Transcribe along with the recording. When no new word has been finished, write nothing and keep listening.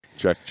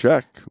Check,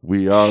 check.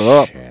 We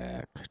are up.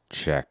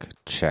 Check.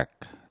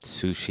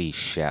 Sushi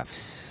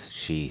chefs.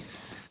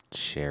 Sheath.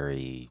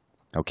 Sherry.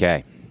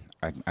 Okay.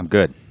 I'm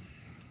good.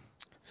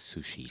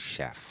 Sushi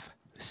chef.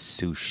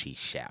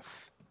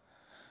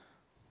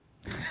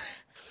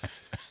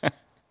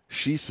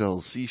 She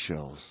sells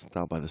seashells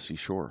down by the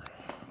seashore.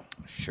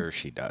 Sure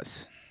she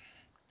does.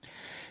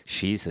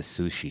 She's a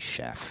sushi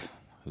chef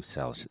who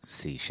sells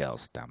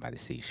seashells down by the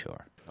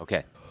seashore.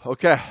 Okay.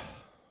 Okay.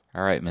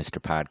 All right,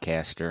 Mr.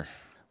 Podcaster.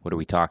 What are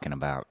we talking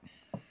about?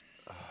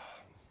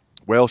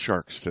 Whale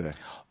sharks today.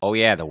 Oh,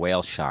 yeah, the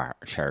whale shark.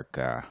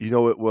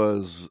 It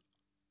was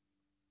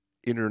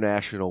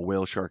International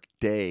Whale Shark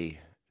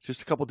Day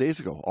just a couple days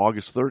ago,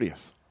 August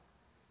 30th.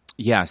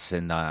 Yes,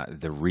 and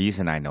the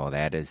reason I know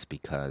that is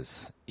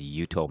because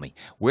you told me.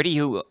 Where do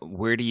you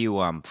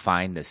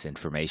find this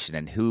information,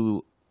 and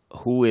who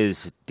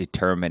is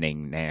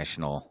determining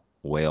National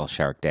Whale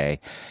Shark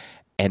Day?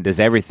 And does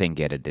everything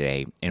get a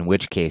day? In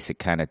which case, it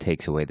kind of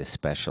takes away the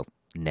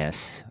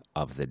specialness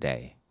of the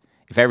day.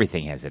 If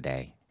everything has a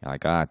day, you're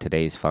like,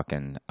 today's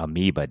fucking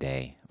Amoeba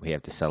Day. We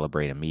have to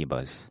celebrate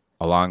amoebas.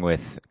 Along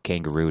with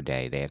Kangaroo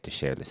Day, they have to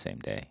share the same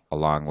day.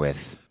 Along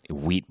with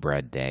Wheat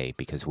Bread Day,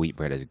 because wheat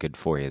bread is good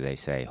for you, they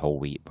say, whole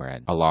wheat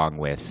bread. Along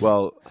with...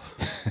 Well...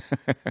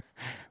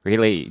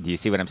 Really, do you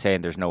see what I'm saying?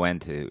 There's no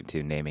end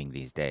to naming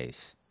these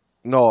days.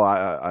 No,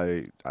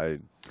 I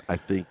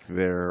think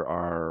there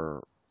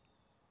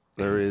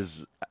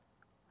is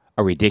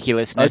a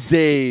ridiculousness,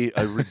 a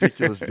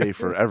ridiculous day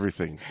for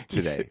everything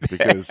today.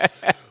 Because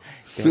as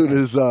soon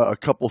as a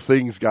couple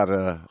things got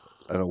an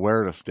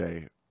awareness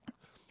day,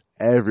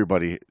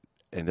 everybody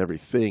and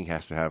everything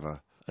has to have a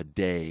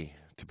day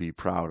to be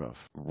proud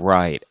of.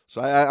 Right.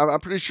 So I'm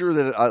pretty sure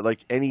that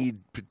like any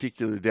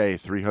particular day,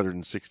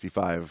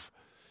 365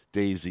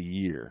 days a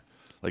year,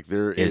 like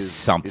there is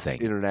something.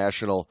 It's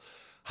International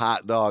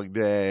Hot Dog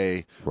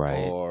Day, right,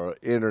 or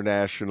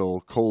International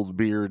Cold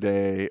Beer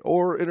Day,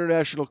 or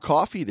International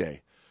Coffee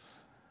Day,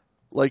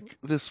 like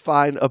this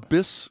fine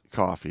Abyss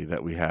coffee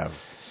that we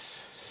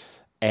have.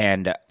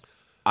 And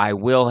I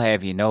will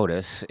have you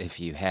notice,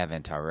 if you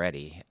haven't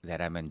already,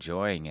 that I'm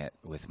enjoying it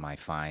with my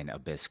fine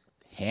Abyss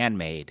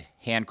handmade,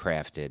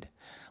 handcrafted,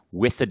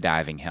 with the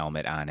diving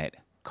helmet on it,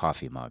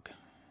 coffee mug.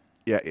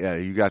 Yeah,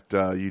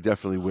 you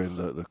definitely win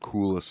the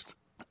coolest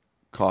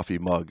coffee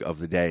mug of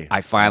the day.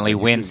 I finally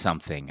win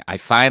something. I'm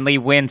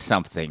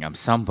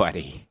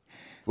somebody.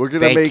 We're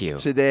going to make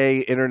today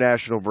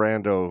International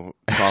Brando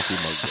Coffee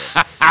Mug Day.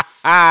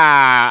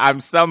 I'm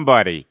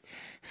somebody.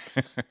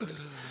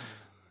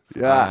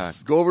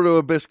 Yes. Go over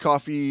to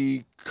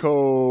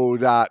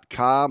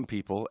abysscoffeeco.com,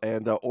 people,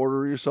 and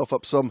order yourself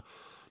up some.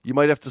 You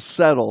might have to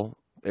settle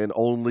and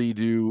only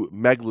do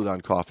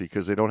Megalodon coffee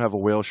because they don't have a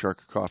whale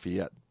shark coffee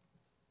yet.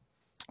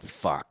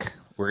 Fuck.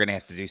 We're going to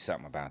have to do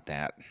something about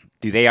that.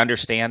 Do they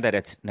understand that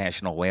it's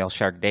National Whale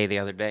Shark Day the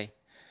other day?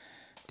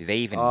 Do they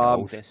even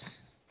know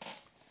this?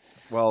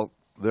 Well,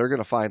 they're going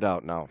to find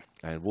out now,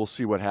 and we'll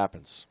see what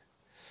happens.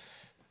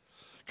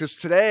 Because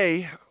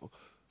today,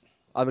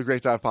 on the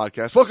Great Dive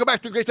Podcast, welcome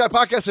back to the Great Dive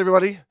Podcast,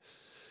 everybody.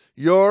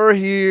 You're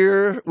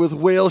here with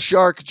Whale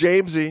Shark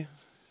Jamesy.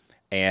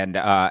 And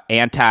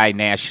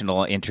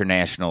anti-national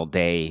International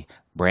Day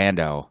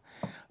Brando.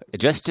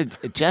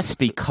 Just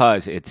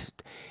because it's...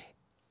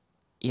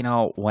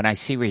 when I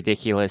see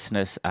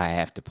ridiculousness, I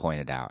have to point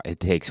it out. It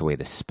takes away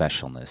the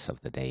specialness of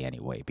the day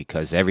anyway,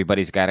 because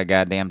everybody's got a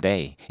goddamn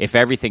day. If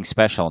everything's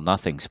special,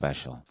 nothing's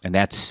special. And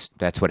that's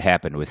what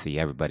happened with the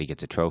Everybody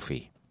Gets a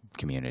Trophy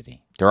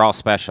community. They're all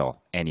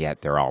special, and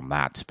yet they're all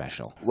not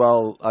special.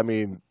 Well, I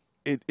mean,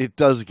 it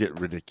does get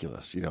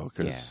ridiculous,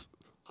 because,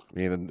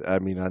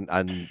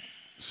 on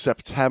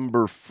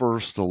September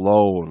 1st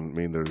alone,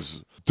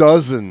 there's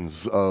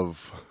dozens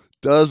of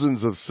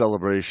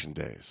celebration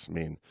days.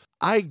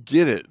 I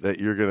get it that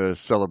you're going to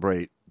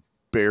celebrate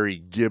Barry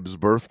Gibb's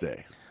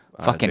birthday.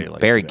 Fucking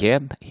Barry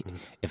Gibb?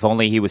 If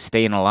only he was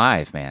staying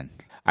alive, man.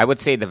 I would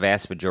say the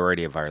vast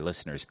majority of our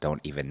listeners don't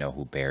even know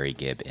who Barry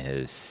Gibb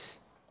is.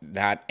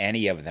 Not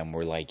any of them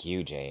were like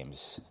you,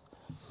 James,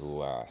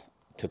 who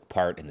took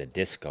part in the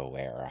disco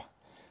era,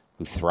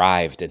 who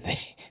thrived in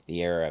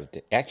the era of...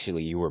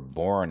 Actually, you were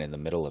born in the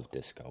middle of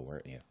disco,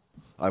 weren't you?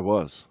 I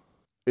was.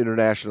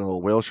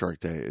 International Whale Shark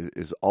Day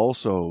is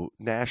also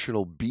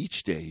National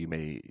Beach Day. You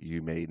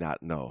may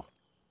not know.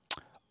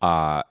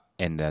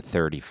 And the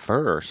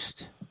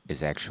 31st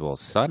is actual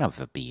Son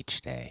of a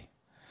Beach Day.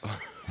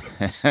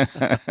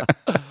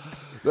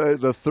 The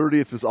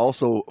 30th is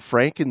also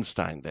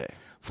Frankenstein Day.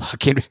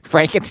 Fucking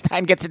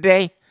Frankenstein gets a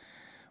day?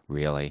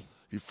 Really?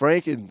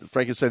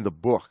 Frankenstein the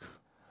book.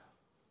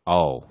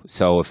 Oh,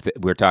 so if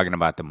we're talking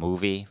about the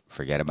movie,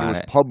 forget about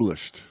it.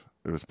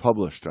 It was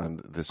published on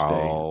this day.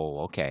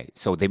 Oh, okay.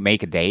 So they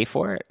make a day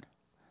for it?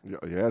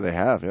 Yeah, they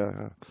have,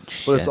 yeah.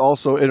 But it's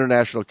also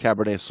International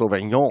Cabernet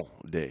Sauvignon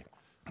Day.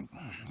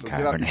 So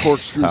Cabernet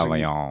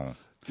Sauvignon.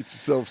 Get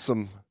yourself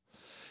some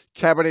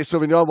Cabernet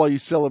Sauvignon while you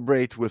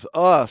celebrate with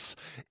us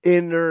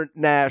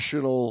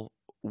International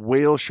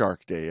Whale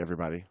Shark Day,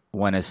 everybody.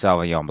 When is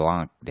Sauvignon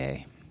Blanc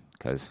Day?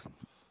 Because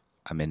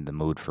I'm in the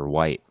mood for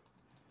white.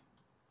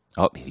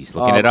 Oh, he's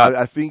looking it up.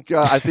 I think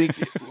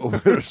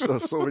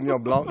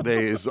Sauvignon Blanc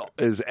Day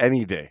is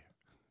any day.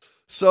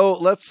 So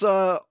let's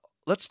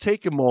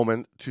take a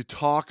moment to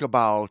talk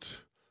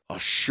about a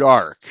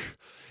shark,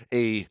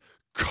 a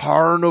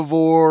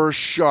carnivore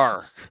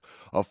shark,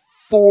 a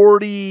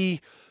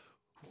 40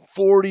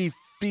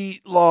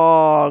 feet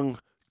long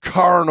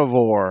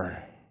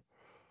carnivore,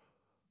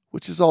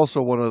 which is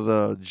also one of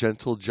the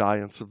gentle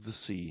giants of the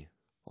sea.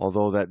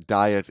 Although that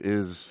diet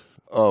is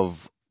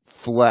of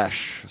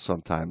flesh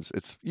sometimes,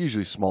 it's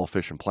usually small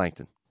fish and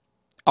plankton.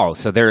 Oh,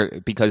 so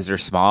because they're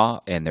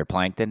small and they're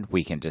plankton,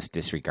 we can just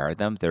disregard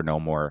them.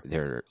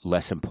 They're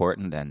less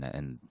important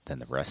than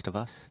the rest of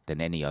us, than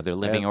any other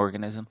living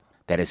organism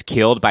that is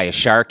killed by a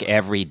shark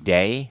every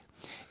day.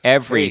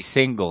 Every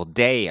single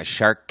day, a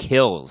shark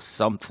kills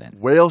something.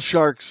 Whale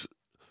sharks,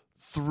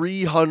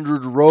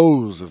 300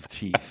 rows of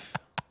teeth.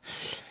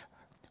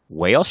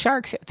 Whale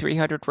sharks have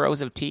 300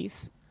 rows of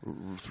teeth?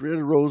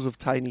 300 rows of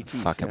tiny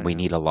teeth. Fuck it, we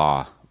need a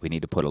law. We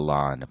need to put a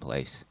law into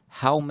place.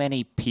 How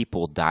many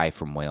people die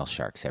from whale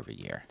sharks every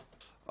year?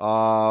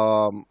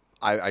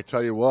 I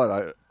tell you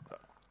what,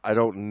 I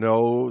don't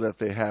know that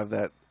they have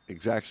that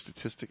exact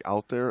statistic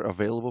out there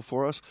available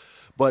for us,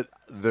 but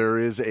there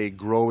is a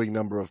growing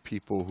number of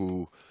people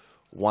who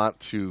want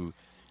to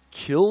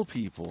kill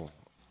people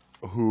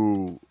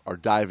who are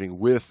diving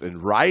with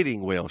and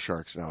riding whale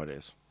sharks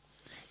nowadays.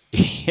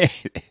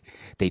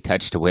 They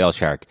touched a whale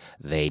shark,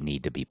 they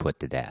need to be put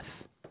to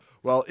death.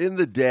 Well, in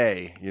the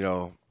day,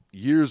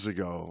 years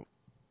ago,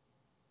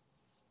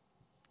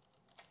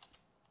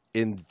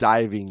 in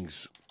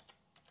diving's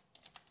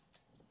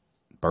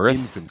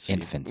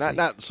infancy.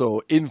 Not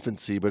so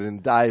infancy, but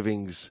in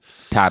diving's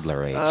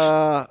toddler age.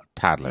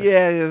 Toddler.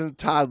 Yeah,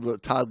 toddler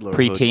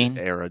preteen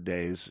era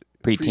days.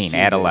 Preteen,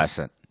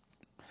 adolescent.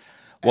 Days.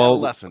 Well,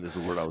 adolescent is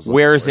the word I was looking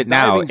where for. is it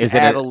now?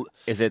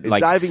 Is it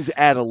like diving's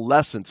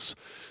adolescence?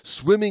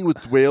 Swimming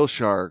with whale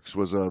sharks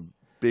was a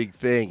big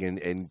thing,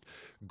 and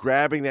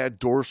grabbing that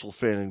dorsal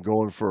fin and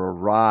going for a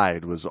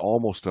ride was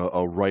almost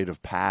a rite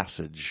of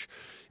passage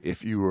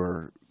if you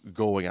were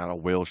going on a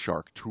whale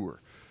shark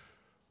tour.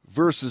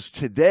 Versus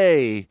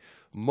today,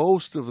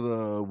 most of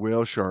the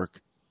whale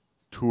shark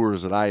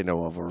tours that I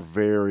know of are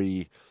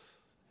very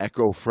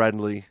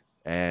eco-friendly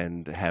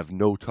and have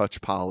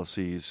no-touch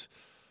policies.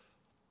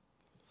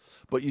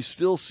 But you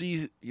still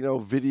see,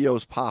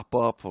 videos pop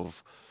up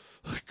of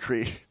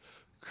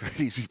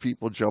crazy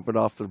people jumping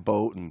off their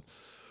boat and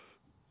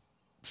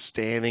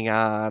standing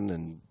on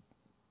and,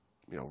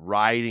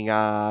 riding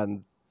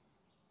on,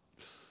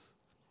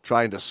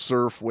 trying to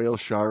surf whale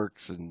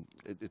sharks, and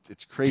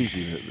it's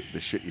crazy the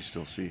shit you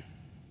still see.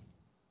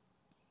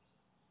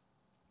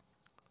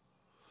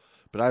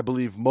 But I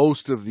believe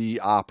most of the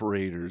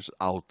operators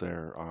out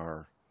there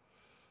are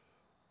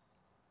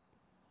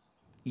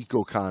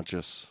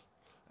eco-conscious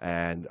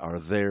and are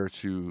there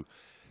to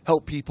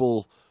help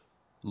people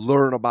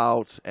learn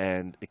about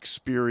and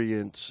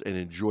experience and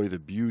enjoy the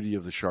beauty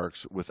of the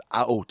sharks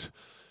without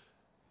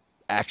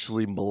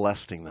actually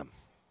molesting them.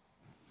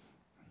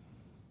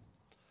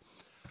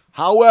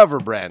 However,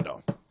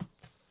 Brando,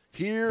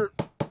 here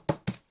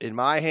in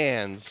my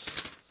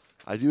hands,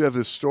 I do have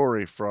this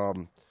story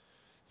from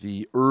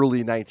the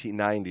early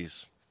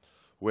 1990s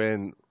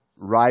when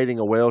riding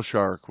a whale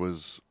shark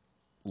was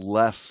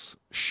less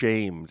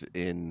shamed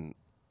in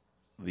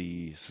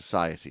the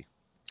society.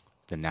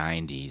 The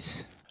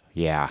 90s.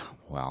 Yeah,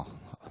 well,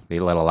 they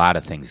let a lot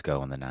of things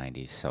go in the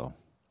 90s, so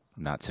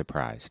I'm not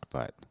surprised.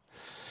 But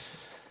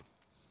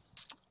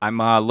I'm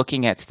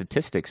looking at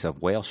statistics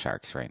of whale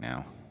sharks right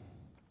now.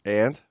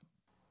 And?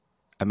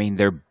 I mean,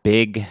 they're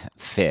big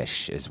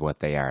fish is what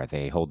they are.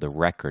 They hold the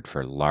record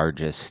for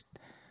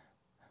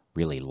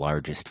really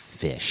largest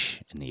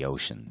fish in the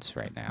oceans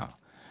right now.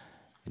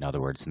 In other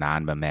words,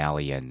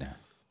 non-mammalian.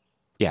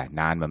 Yeah,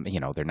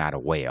 they're not a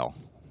whale.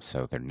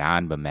 So they're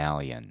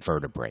non-mammalian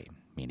vertebrate,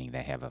 meaning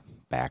they have a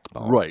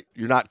backbone. Right.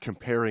 You're not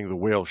comparing the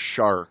whale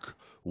shark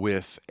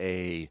with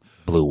a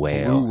blue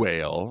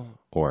whale.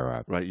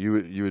 Or right. You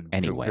would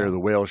compare whale. The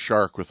whale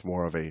shark with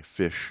more of a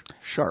fish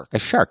shark. A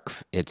shark.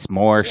 It's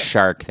more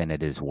shark than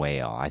it is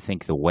whale. I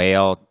think the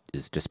whale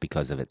is just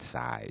because of its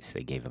size.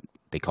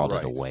 They called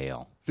it a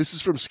whale. This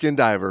is from Skin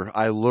Diver.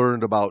 I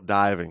learned about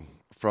diving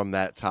from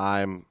that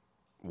time.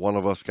 One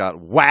of us got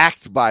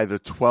whacked by the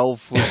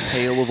 12-foot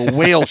tail of a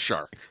whale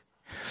shark.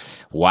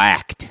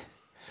 Whacked.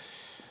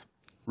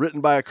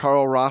 Written by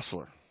Carl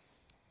Rossler.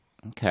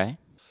 Okay.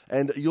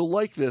 And you'll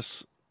like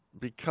this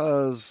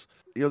because,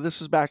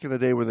 this is back in the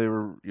day when they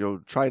were,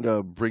 trying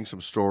to bring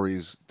some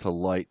stories to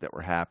light that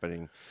were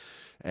happening.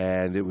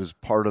 And it was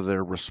part of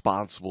their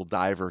responsible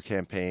diver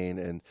campaign.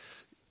 And,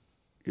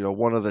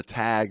 one of the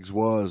tags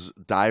was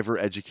diver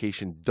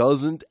education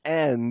doesn't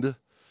end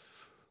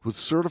with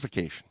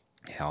certification.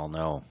 Hell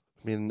no.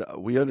 I mean,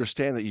 we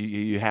understand that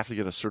you have to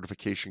get a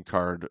certification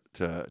card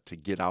to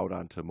get out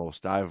onto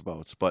most dive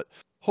boats, but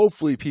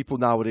hopefully people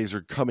nowadays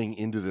are coming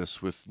into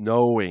this with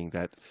knowing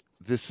that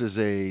this is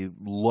a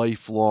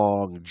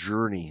lifelong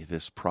journey,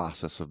 this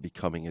process of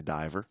becoming a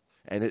diver.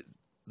 and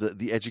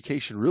the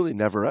education really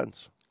never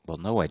ends. Well,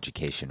 no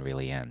education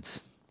really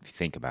ends, if you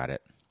think about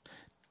it.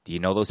 Do you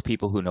know those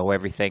people who know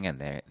everything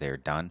and they're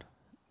done?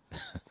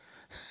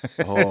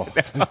 Oh,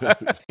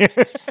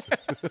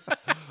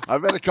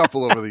 I've met a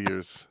couple over the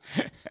years.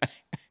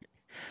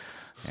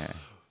 Yeah.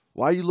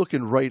 Why are you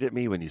looking right at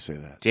me when you say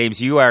that?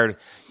 James, you are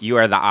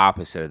the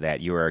opposite of that.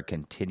 You are a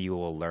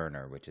continual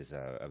learner, which is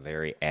a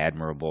very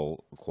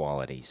admirable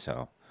quality.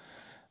 So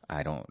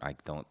I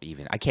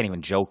can't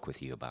even joke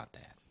with you about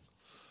that.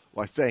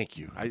 Why, thank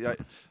you.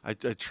 I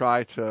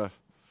try to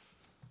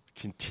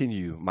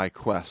continue my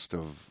quest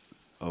of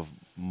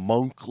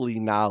monkly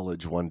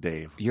knowledge one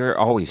day. You're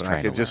always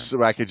trying to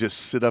learn. I could just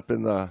sit up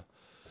in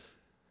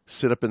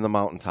the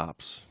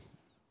mountaintops,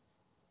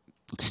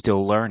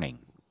 still learning,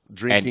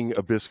 drinking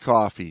Abyss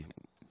coffee,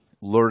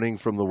 learning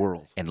from the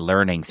world, and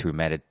learning through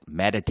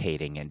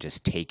meditating and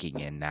just taking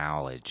in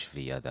knowledge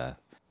via the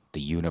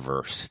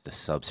universe, the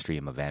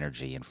substream of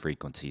energy and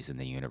frequencies in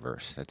the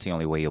universe. That's the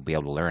only way you'll be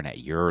able to learn at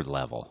your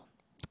level.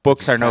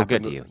 Books are no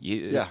good to you.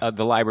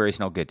 The library is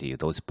no good to you.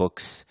 Those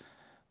books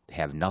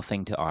have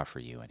nothing to offer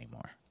you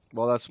anymore.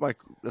 Well, that's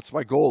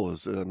my goal.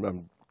 Is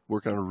I'm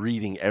working on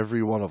reading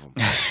every one of them.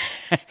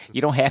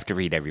 You don't have to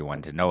read every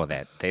one to know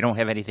that. They don't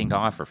have anything to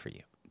offer for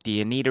you. Do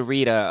you need to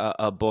read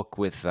a book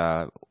with,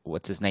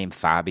 what's his name,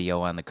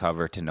 Fabio on the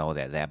cover to know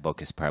that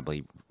book is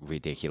probably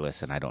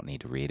ridiculous and I don't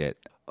need to read it?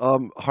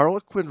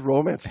 Harlequin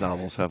romance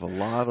novels have a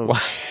lot of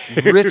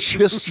rich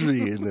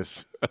history in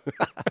this.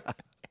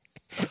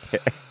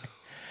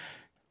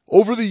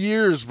 Over the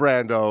years,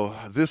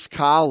 Brando, this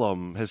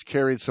column has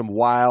carried some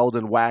wild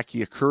and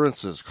wacky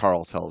occurrences,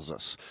 Carl tells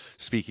us,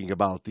 speaking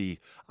about the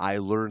I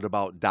Learned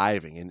About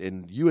Diving.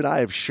 And you and I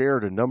have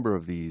shared a number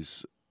of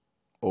these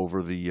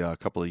over the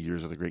couple of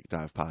years of the Great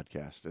Dive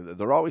podcast.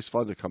 They're always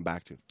fun to come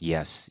back to.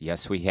 Yes,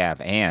 we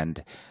have.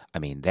 And, I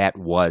mean, that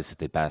was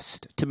the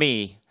best. To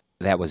me,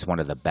 that was one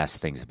of the best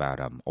things about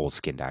Old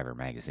Skin Diver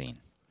magazine.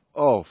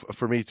 Oh,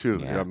 for me too.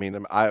 Yeah. I mean,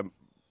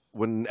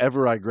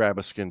 whenever I grab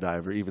a skin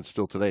diver, even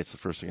still today, it's the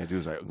first thing I do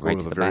is I go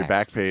to the very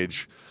back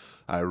page.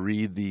 I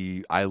read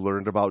I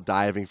Learned About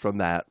Diving from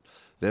that.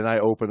 Then I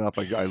open up,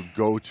 I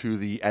go to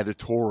the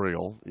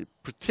editorial.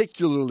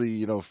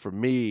 Particularly, for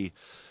me,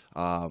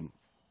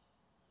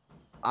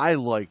 I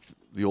liked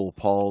the old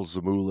Paul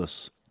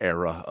Zamoulis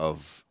era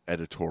of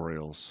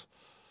editorials.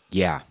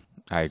 Yeah,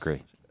 I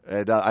agree.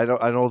 And I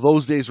know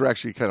those days were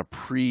actually kind of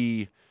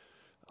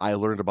I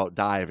Learned About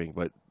Diving,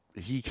 but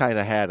he kind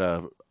of had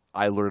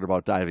I Learned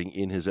About Diving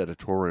in his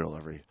editorial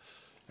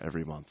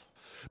every month.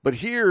 But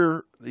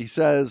here, he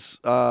says,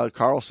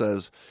 Carl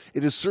says,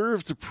 it has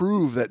served to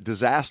prove that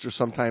disaster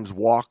sometimes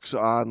walks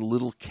on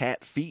little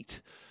cat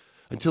feet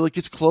until it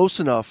gets close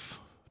enough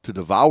to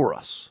devour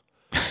us.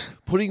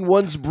 Putting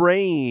one's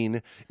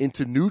brain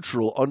into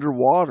neutral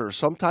underwater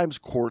sometimes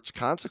courts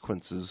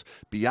consequences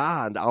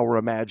beyond our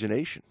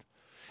imagination.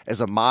 As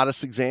a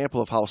modest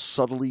example of how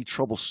subtly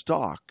trouble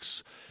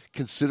stalks,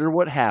 consider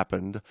what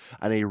happened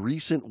on a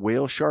recent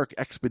whale shark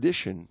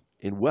expedition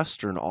in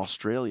Western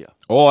Australia.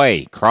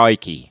 Oi,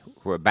 crikey.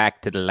 We're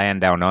back to the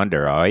land down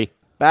under, oi?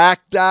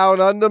 Back down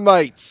under,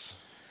 mates.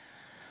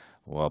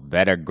 Well,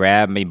 better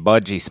grab me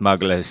budgie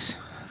smugglers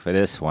for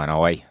this one,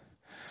 oi?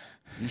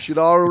 You should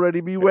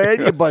already be wearing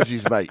your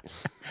budgies, mate.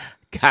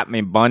 Got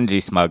me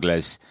bungee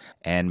smugglers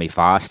and me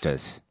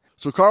Fosters.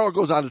 So Carl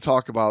goes on to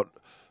talk about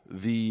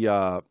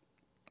the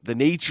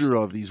nature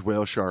of these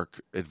whale shark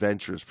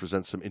adventures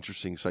presents some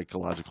interesting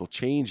psychological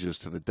changes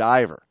to the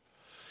diver.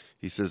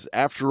 He says,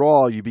 after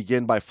all, you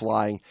begin by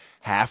flying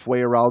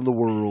halfway around the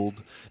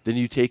world. Then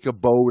you take a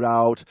boat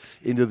out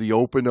into the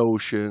open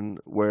ocean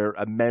where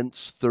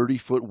immense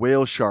 30-foot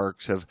whale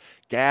sharks have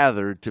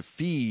gathered to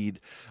feed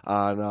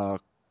on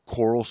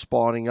coral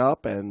spawning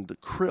up and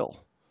krill.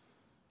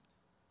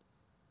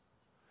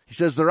 He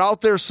says they're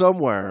out there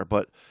somewhere,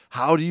 but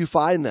how do you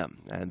find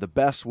them? And the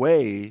best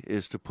way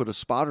is to put a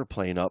spotter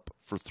plane up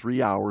for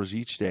 3 hours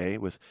each day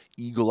with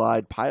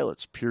eagle-eyed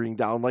pilots peering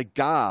down like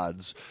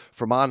gods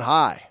from on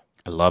high.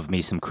 I love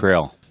me some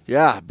krill.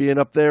 Yeah, being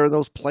up there in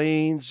those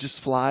planes,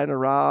 just flying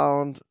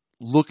around,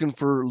 looking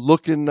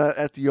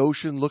at the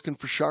ocean, looking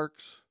for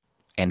sharks.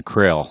 And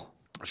krill.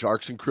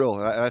 Sharks and krill.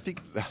 And I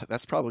think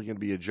that's probably going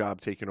to be a job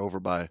taken over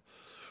by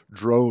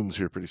drones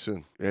here pretty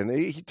soon. And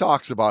he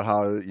talks about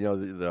how,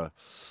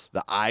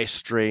 the eye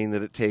strain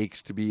that it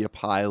takes to be a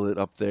pilot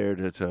up there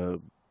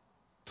to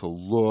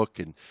look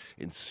and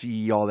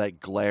see all that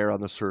glare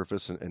on the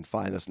surface and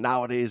find this.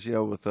 Nowadays,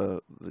 with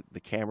the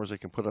cameras they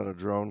can put on a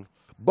drone.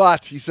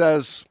 But, he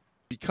says,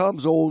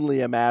 becomes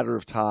only a matter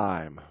of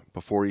time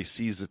before he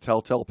sees the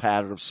telltale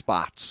pattern of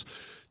spots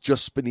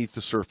just beneath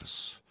the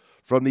surface.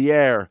 From the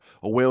air,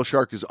 a whale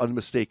shark is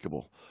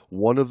unmistakable,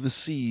 one of the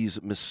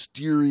sea's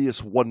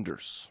mysterious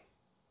wonders.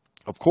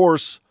 Of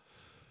course,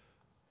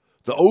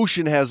 the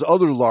ocean has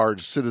other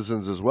large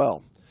citizens as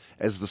well.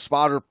 As the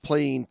spotter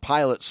plane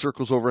pilot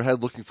circles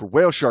overhead looking for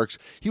whale sharks,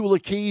 he will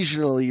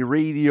occasionally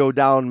radio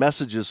down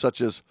messages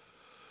such as,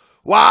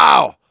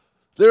 wow,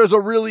 there's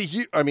a really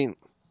huge...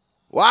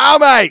 Wow,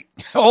 mate,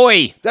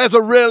 Oi! there's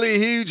a really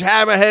huge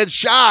hammerhead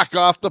shark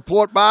off the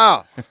port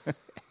bow.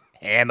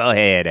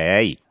 Hammerhead,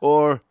 eh?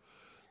 Or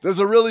there's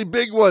a really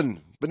big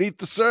one beneath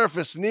the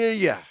surface near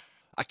you.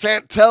 I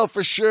can't tell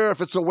for sure if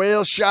it's a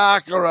whale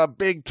shark or a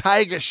big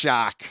tiger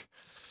shark.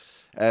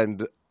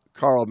 And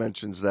Carl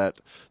mentions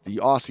that the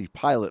Aussie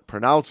pilot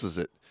pronounces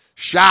it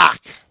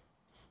shark.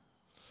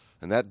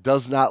 And that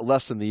does not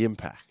lessen the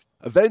impact.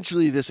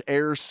 Eventually, this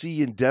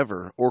air-sea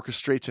endeavor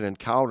orchestrates an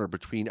encounter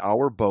between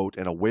our boat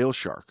and a whale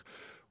shark.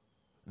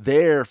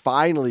 There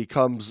finally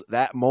comes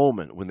that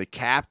moment when the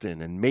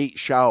captain and mate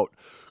shout,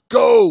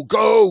 "Go,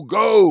 go,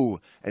 go!"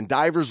 And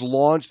divers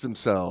launch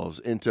themselves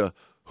into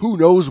who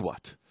knows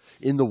what.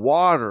 In the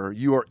water,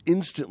 you are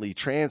instantly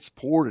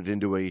transported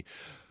into a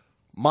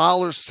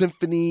Mahler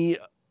symphony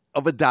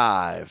of a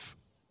dive.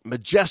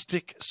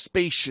 Majestic,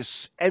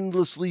 spacious,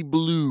 endlessly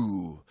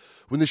blue.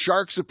 When the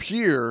sharks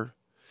appear,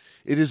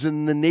 it is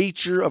in the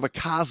nature of a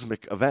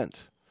cosmic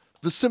event.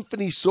 The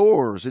symphony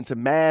soars into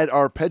mad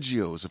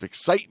arpeggios of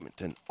excitement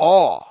and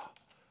awe.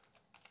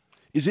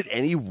 Is it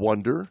any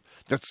wonder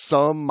that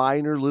some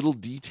minor little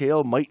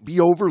detail might be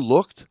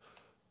overlooked?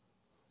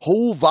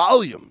 Whole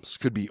volumes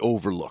could be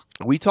overlooked.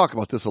 We talk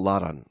about this a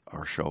lot on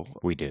our show.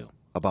 We do.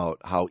 About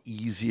how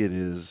easy it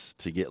is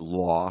to get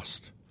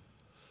lost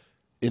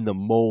in the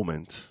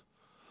moment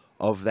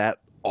of that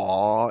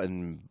awe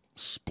and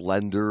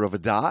splendor of a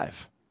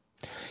dive.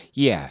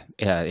 Yeah.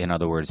 In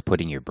other words,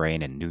 putting your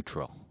brain in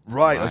neutral.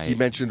 Right, like you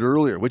mentioned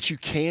earlier, which you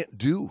can't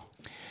do.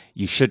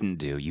 You shouldn't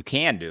do. You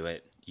can do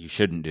it. You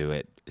shouldn't do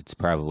it. It's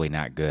probably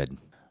not good.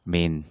 I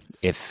mean,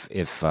 if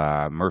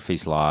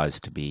Murphy's Law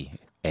is to be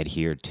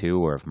adhered to,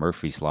 or if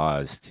Murphy's Law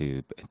is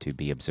to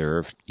be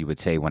observed, you would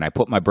say, when I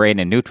put my brain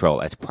in neutral,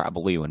 that's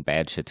probably when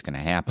bad shit's going to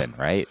happen,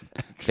 right?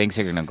 Things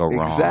are going to go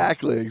wrong.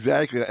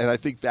 Exactly. And I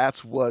think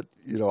that's what,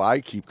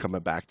 I keep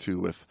coming back to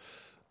with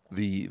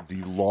the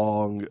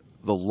long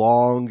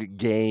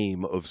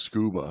game of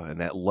scuba and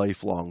that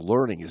lifelong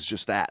learning is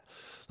just that.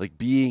 Like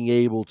being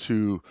able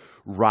to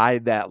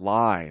ride that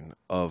line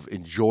of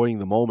enjoying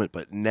the moment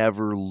but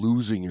never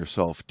losing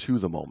yourself to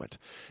the moment.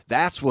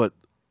 That's what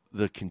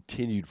the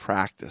continued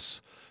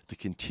practice, the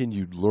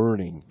continued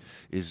learning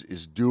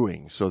is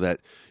doing, so that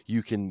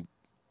you can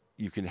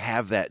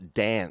have that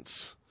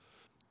dance.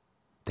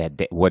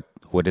 What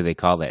do they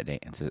call that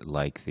dance?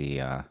 Like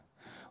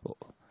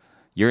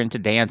you're into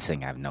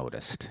dancing, I've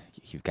noticed.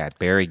 You've got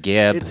Barry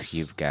Gibb.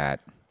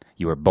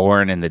 You were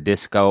born in the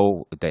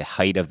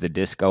height of the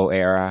disco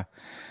era.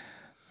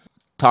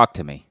 Talk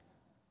to me.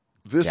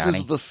 This Johnny.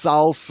 Is the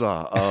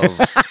salsa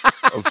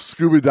of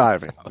scuba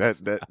diving.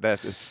 That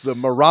it's the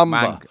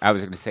maramba. I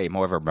was going to say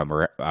more of a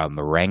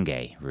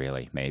merengue,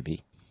 really,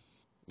 maybe.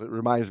 It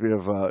reminds me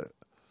of I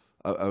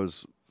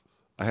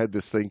had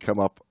this thing come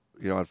up,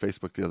 on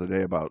Facebook the other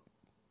day about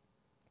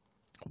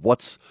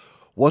what's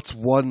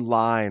one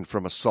line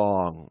from a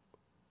song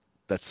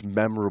that's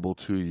memorable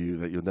to you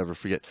that you'll never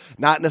forget.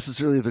 Not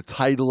necessarily the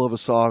title of a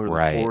song or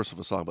the chorus of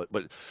a song,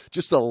 but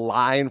just a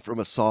line from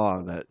a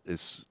song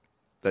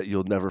that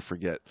you'll never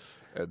forget.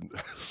 And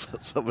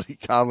somebody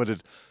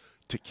commented,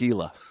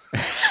 tequila.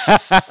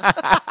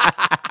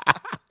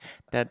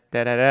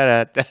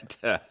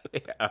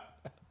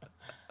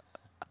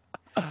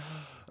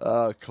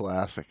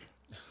 Classic.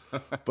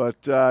 But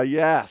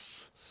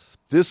yes,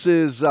 this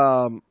is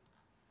the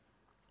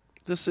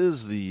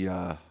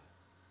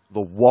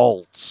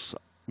waltz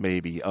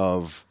maybe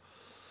of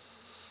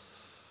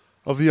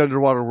the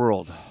underwater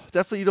world.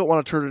 Definitely, you don't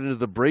want to turn it into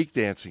the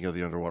breakdancing of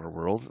the underwater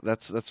world.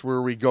 That's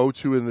where we go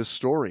to in this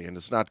story, and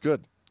it's not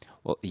good.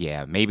 Well,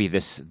 yeah, maybe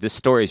this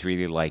story is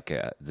really like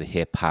the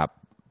hip hop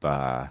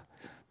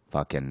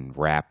fucking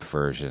rap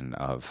version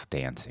of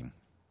dancing.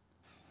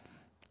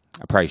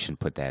 I probably shouldn't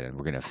put that in.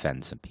 We're going to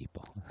offend some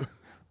people.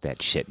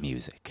 That shit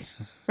music.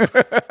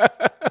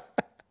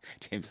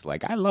 James is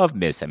like, I love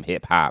me some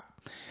hip hop.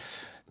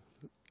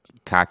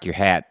 Cock your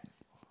hat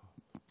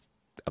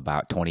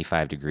about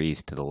 25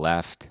 degrees to the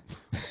left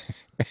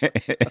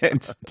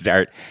and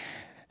start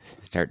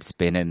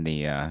spinning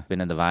the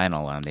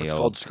vinyl on the it's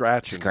old called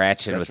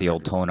scratching with the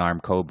old tone arm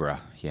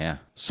Cobra. Yeah.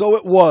 So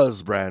it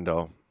was,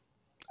 Brando,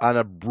 on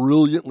a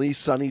brilliantly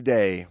sunny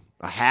day,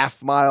 a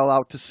half-mile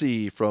out to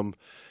sea from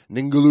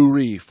Ningaloo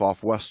Reef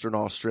off Western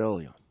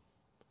Australia.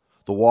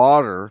 The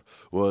water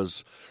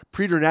was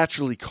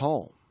preternaturally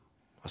calm.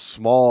 A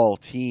small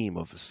team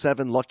of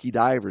 7 lucky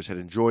divers had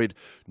enjoyed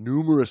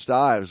numerous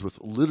dives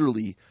with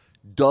literally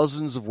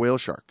dozens of whale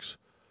sharks.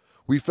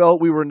 We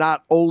felt we were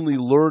not only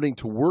learning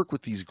to work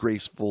with these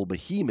graceful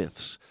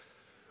behemoths,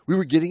 we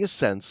were getting a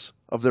sense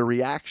of their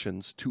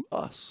reactions to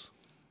us.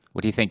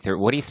 What do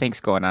you think's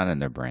going on in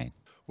their brain?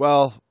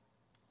 Well,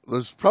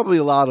 there's probably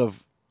a lot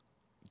of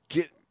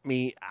 "get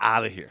me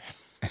out of here."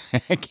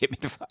 Get me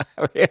the fuck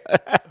out of here.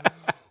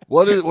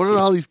 What are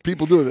all these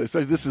people doing?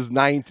 Especially this is the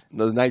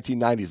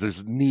 1990s.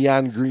 There's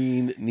neon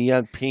green,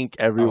 neon pink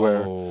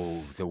everywhere.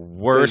 Oh, the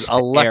worst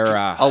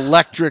era.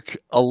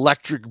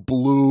 Electric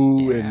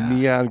blue and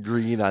neon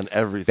green on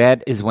everything.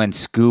 That is when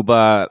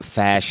scuba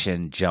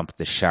fashion jumped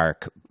the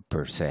shark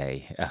per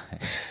se.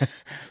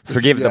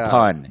 Forgive the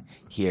pun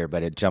here,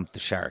 but it jumped the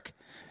shark.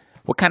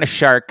 What kind of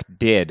shark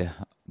did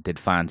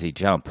Fonzie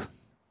jump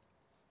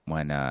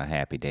when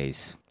Happy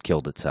Days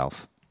killed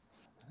itself?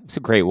 It's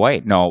a great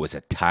white. No, it was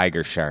a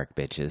tiger shark,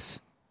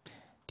 bitches.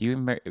 Do you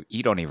remember?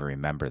 You don't even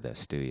remember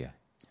this, do you?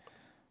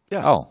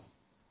 Yeah. Oh,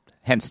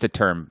 hence the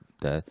term,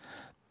 the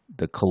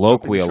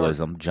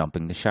colloquialism,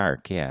 jumping the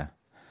shark. Yeah,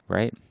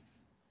 right.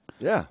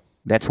 Yeah.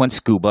 That's when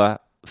scuba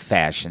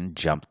fashion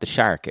jumped the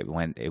shark. It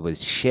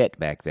was shit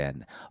back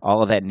then.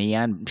 All of that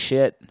neon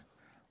shit.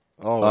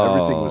 Oh,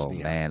 everything was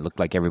neon. Man, it looked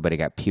like everybody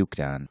got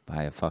puked on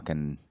by a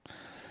fucking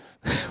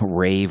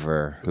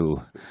raver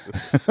who.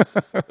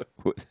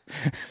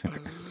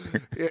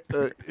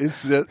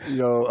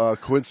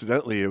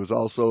 Coincidentally, it was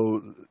also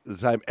the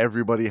time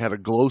everybody had a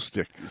glow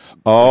stick.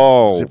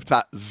 Oh,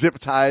 zip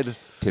tied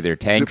to their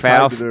tank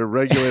valve, valve, to their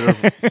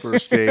regulator for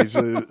stage.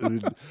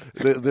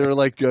 They're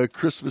like a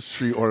Christmas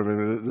tree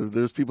ornament.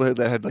 There's people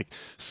that had like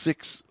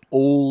 6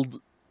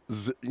 old,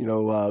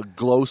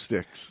 glow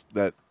sticks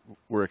that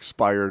were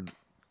expired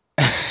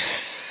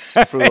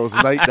for those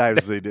night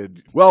dives they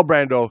did. Well,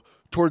 Brando,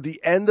 toward the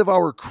end of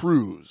our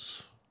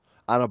cruise,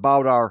 on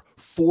about our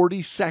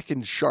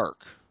 42nd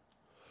shark,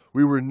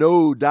 we were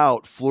no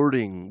doubt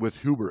flirting with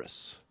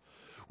hubris.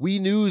 We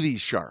knew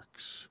these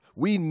sharks.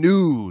 We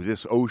knew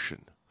this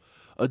ocean.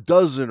 A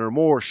dozen or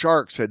more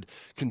sharks had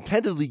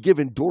contentedly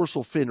given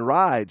dorsal fin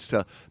rides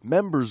to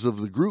members of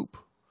the group.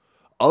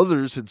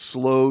 Others had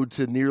slowed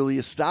to nearly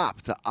a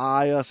stop to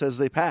eye us as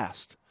they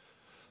passed.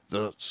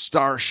 The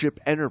Starship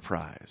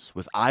Enterprise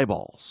with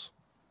eyeballs.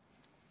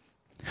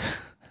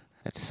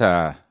 That's,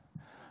 I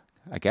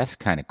guess,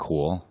 kind of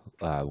cool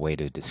way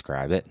to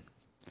describe it.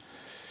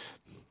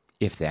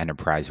 If the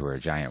Enterprise were a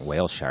giant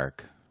whale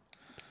shark.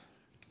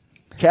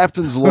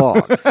 Captain's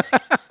log.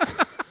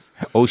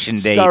 Ocean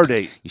date.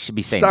 Stardate. You should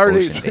be saying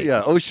Stardate, ocean date.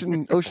 Yeah,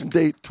 ocean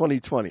date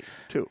 2020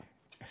 too.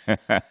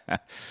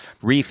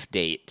 Reef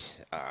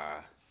date.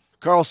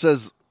 Carl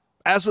says,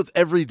 as with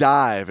every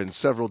dive in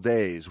several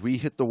days, we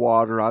hit the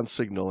water on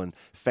signal and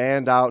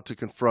fanned out to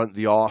confront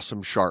the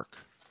awesome shark.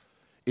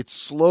 It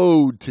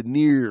slowed to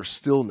near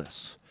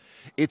stillness.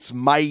 Its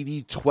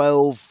mighty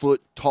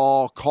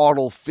 12-foot-tall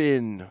caudal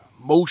fin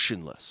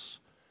motionless.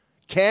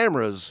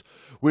 Cameras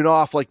went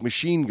off like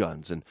machine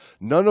guns, and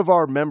none of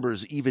our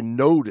members even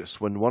noticed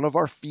when one of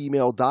our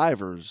female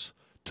divers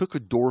took a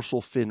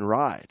dorsal fin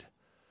ride.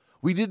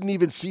 We didn't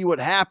even see what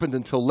happened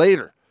until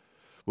later,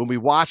 when we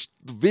watched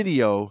the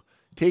video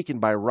taken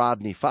by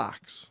Rodney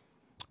Fox.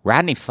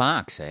 Rodney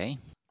Fox, eh?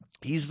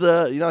 He's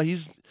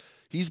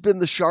he's been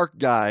the shark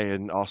guy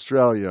in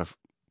Australia,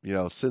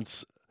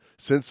 since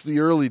the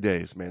early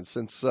days, man.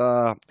 Since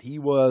he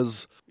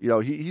was,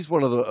 he's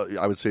one of the,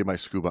 I would say, my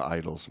scuba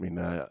idols. I mean,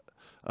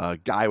 a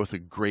guy with a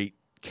great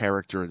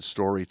character and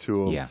story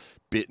to him. Yeah.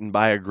 Bitten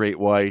by a great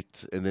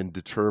white and then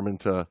determined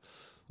to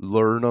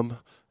learn them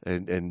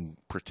and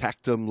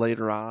protect them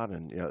later on.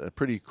 And a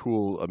pretty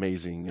cool,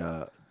 amazing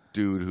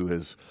dude who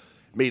has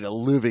made a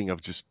living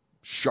of just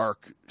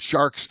shark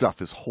stuff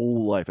his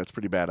whole life. That's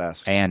pretty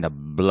badass. And a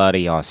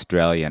bloody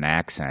Australian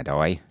accent,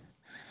 oi.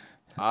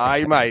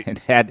 I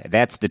might.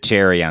 That's the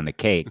cherry on the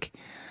cake.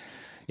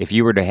 If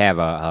you were to have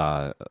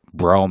a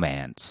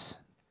bromance,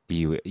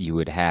 you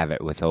would have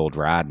it with old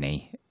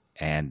Rodney,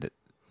 and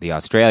the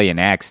Australian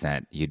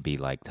accent, you'd be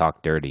like,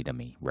 talk dirty to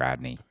me,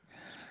 Rodney.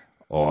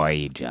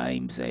 Oi,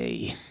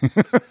 Jamesy.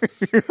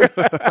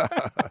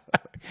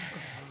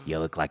 You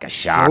look like a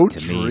shark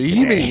to me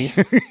today.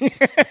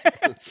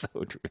 So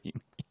dreamy.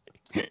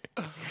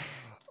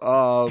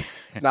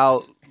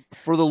 Now,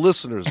 for the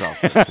listeners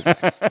out there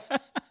today,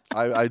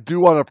 I do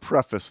want to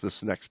preface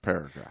this next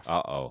paragraph.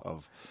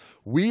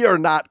 We are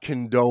not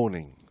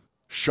condoning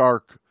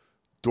shark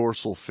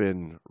dorsal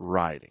fin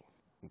riding.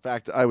 In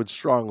fact, I would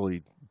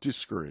strongly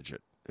discourage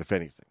it, if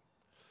anything.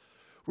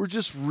 We're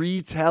just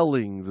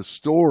retelling the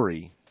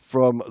story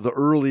from the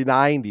early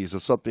 90s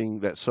of something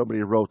that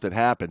somebody wrote that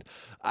happened.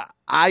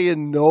 I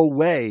in no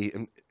way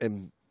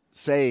am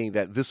saying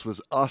that this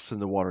was us in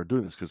the water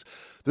doing this, because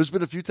there's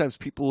been a few times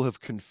people have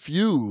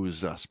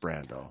confused us,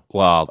 Brando.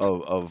 Well,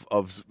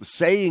 of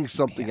saying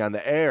something on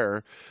the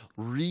air,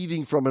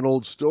 reading from an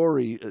old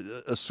story,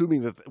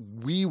 assuming that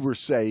we were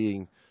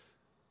saying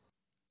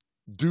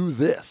do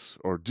this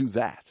or do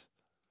that,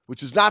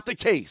 which is not the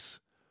case.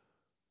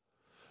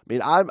 I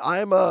mean,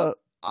 I'm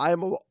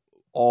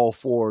all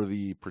for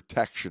the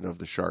protection of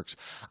the sharks.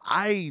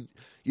 I've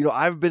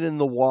been in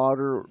the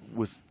water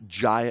with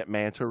giant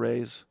manta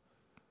rays.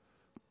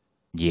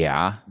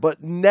 Yeah.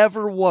 But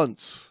never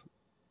once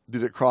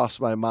did it cross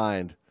my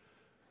mind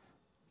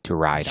to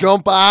ride.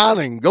 Jump on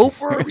and go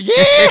for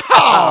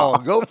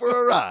go for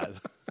a ride.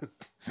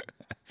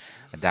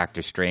 A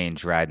Doctor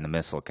Strange riding the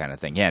missile kind of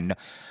thing. Yeah. No,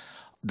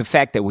 the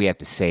fact that we have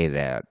to say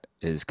that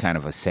is kind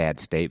of a sad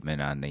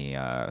statement on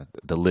the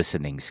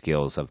listening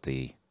skills of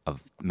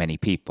many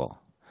people.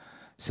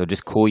 So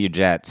just cool your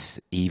jets,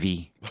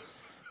 Evie,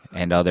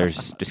 and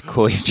others. Just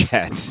cool your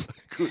jets.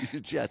 Cool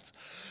your jets.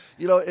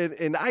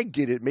 And I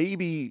get it.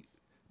 Maybe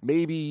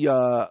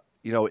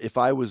if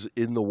I was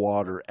in the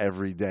water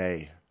every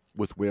day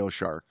with whale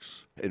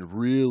sharks and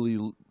really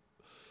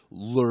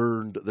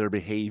learned their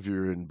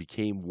behavior and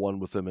became one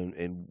with them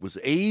and was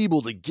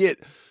able to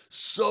get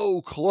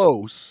so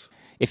close.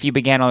 If you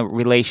began a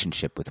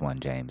relationship with one,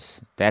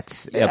 James,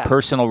 that's a Yeah.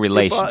 personal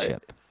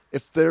relationship.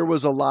 If there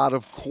was a lot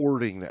of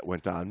courting that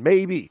went on,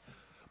 maybe.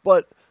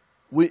 But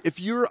if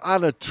you're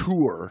on a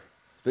tour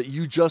that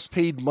you just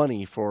paid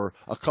money for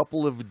a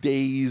couple of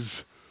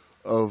days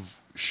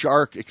of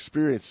shark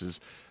experiences,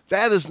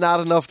 that is not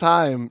enough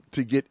time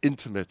to get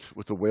intimate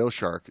with a whale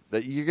shark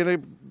that you're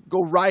going to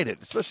go ride it,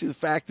 especially the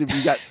fact that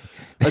we got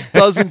a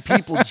dozen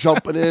people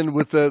jumping in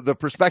with the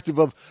perspective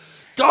of,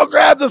 go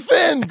grab the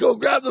fin, go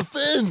grab the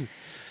fin.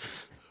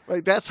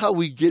 Right? That's how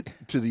we get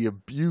to the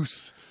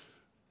abuse,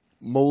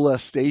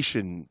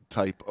 molestation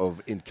type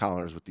of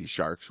encounters with these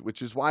sharks,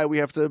 which is why we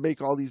have to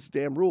make all these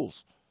damn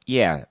rules.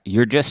 Yeah,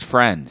 you're just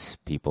friends,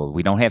 people.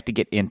 We don't have to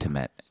get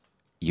intimate.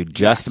 You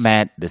just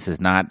met. This is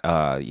not,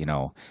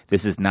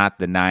 this is not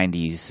the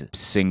 '90s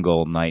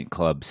single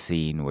nightclub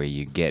scene where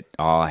you get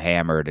all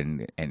hammered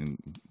and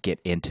get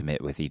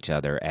intimate with each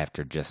other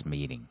after just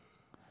meeting.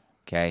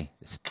 Okay,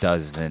 this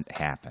doesn't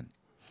happen.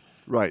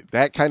 Right,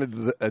 that kind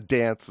of a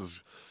dance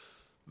is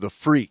the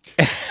freak.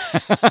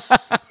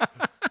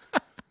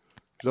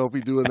 Don't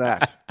be doing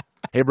that.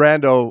 Hey,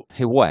 Brando.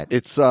 Hey, what?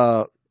 It's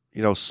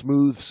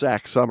smooth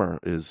sack summer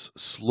is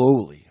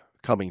slowly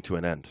coming to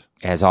an end.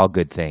 As all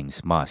good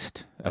things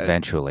must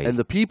eventually. And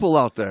the people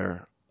out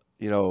there,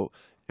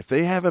 if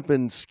they haven't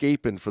been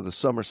scaping for the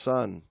summer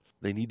sun,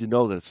 they need to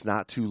know that it's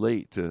not too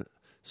late to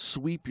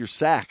sweep your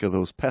sack of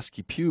those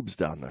pesky pubes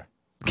down there.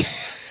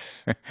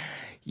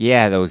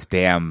 Yeah, those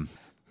damn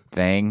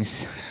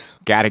things.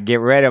 Got to get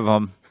rid of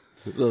them.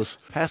 Those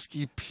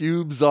pesky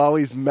pubes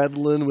always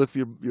meddling with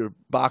your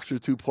Boxer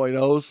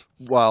 2.0s.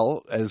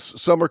 Well, as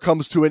summer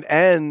comes to an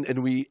end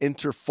and we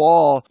enter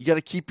fall, you got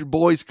to keep your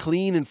boys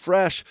clean and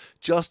fresh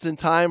just in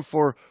time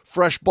for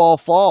Fresh Ball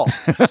Fall.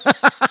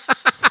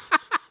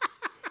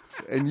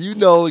 And you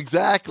know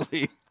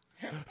exactly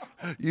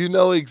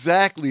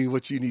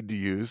what you need to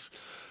use.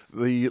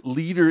 The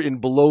leader in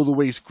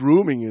below-the-waist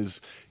grooming is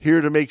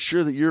here to make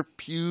sure that your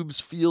pubes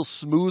feel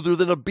smoother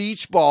than a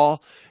beach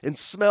ball and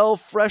smell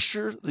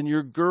fresher than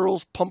your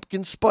girl's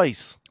pumpkin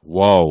spice.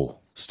 Whoa.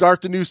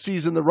 Start the new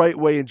season the right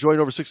way and join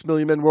over 6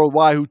 million men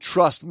worldwide who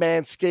trust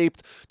Manscaped,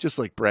 just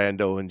like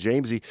Brando and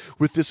Jamesy,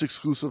 with this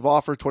exclusive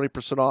offer,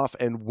 20% off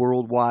and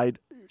worldwide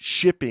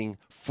shipping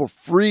for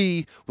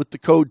free with the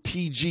code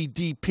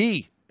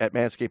TGDP at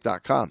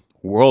manscaped.com.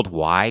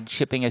 Worldwide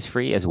shipping is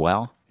free as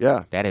well?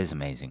 Yeah. That is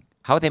amazing.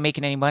 How are they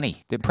making any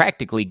money? They're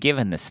practically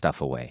giving this stuff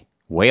away.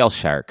 Whale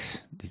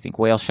sharks. Do you think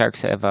whale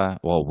sharks have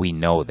well, we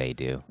know they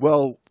do.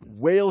 Well,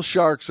 whale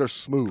sharks are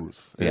smooth.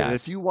 Yeah. And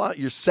if you want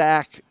your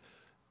sack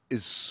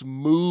as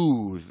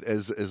smooth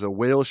as a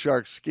whale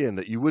shark's skin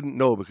that you wouldn't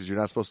know because you're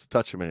not supposed to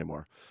touch them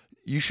anymore,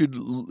 you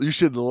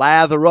should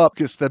lather up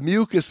because the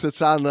mucus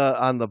that's on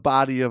the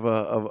body of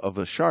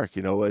a shark.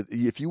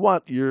 If you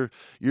want your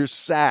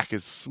sack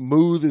as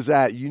smooth as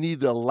that, you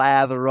need to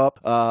lather up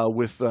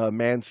with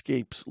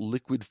Manscaped's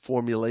liquid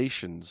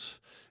formulations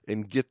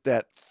and get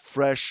that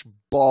fresh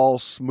ball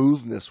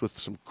smoothness with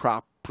some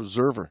crop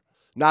preserver.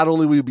 Not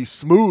only will you be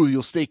smooth,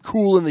 you'll stay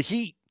cool in the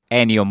heat,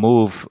 and you'll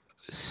move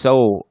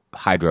so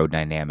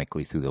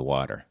hydrodynamically through the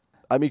water.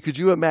 I mean, could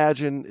you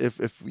imagine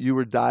if you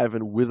were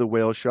diving with a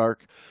whale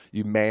shark,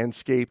 you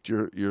manscaped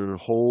your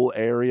whole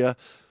area,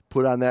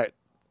 put on that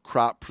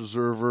crop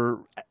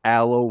preserver,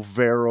 aloe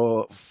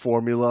vera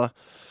formula,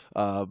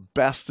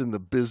 best in the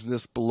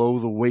business, below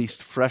the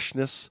waist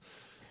freshness.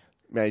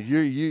 Man,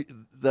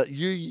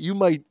 you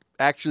might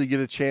actually get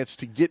a chance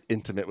to get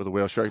intimate with a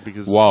whale shark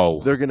because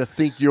they're going to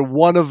think you're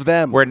one of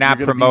them. We're not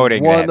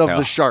promoting one that, of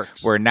the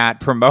sharks. We're not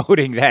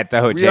promoting that,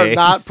 though, We James. are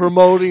not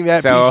promoting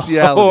that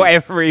bestiality.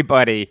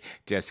 Everybody,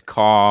 just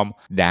calm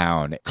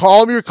down.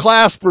 Calm your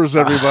claspers,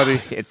 everybody.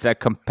 It's a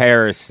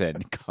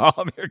comparison.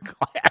 Calm your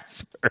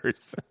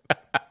claspers.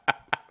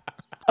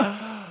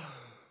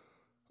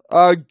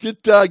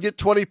 Get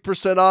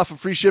 20% off and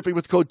free shipping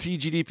with code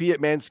TGDP at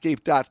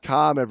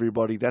manscaped.com,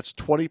 everybody. That's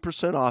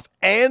 20% off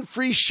and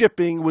free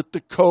shipping with the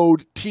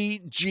code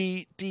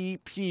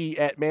TGDP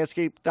at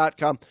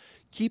manscaped.com.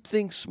 Keep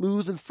things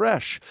smooth and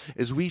fresh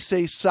as we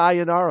say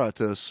sayonara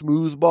to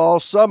smooth ball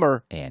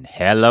summer. And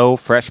hello,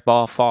 fresh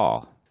ball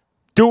fall.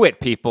 Do it,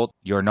 people.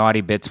 Your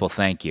naughty bits will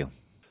thank you.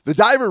 The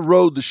diver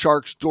rode the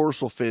shark's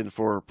dorsal fin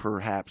for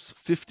perhaps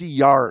 50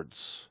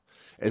 yards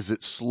as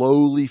it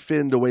slowly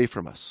finned away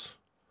from us.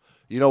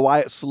 You know why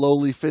it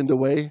slowly finned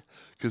away?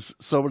 Because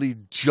somebody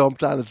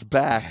jumped on its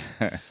back,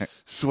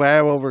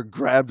 swam over,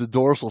 grabbed the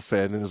dorsal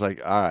fin, and was like,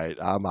 all right,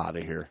 I'm out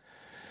of here.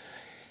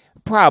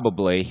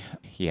 Probably,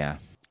 yeah.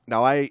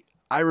 Now, I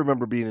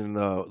remember being in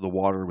the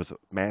water with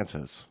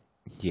mantas.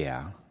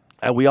 Yeah.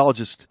 And we all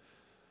just,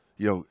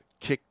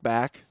 kicked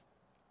back,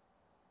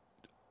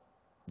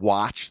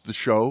 watched the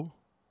show.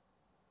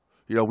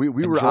 We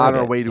were on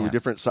our way to a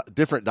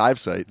different dive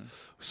site,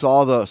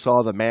 saw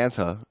the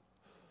manta,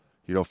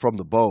 from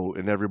the boat,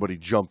 and everybody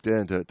jumped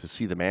in to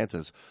see the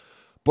mantas.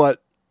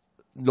 but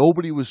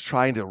nobody was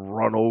trying to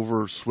run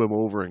over, swim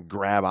over, and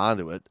grab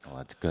onto it. Oh,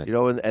 that's good.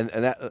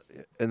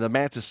 And the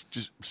mantis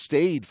just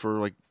stayed for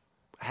like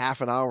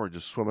half an hour,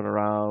 just swimming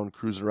around,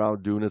 cruising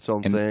around, doing its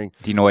own thing.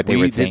 Do you know what they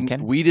were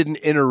thinking? We didn't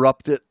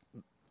interrupt it.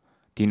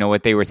 Do you know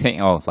what they were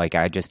thinking? Oh, like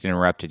I just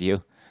interrupted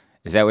you?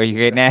 Is that what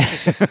you're getting at?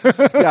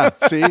 Yeah.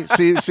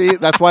 See.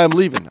 That's why I'm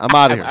leaving. I'm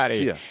out of here.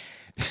 See ya.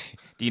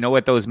 Do you know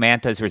what those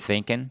mantas were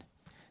thinking?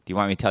 Do you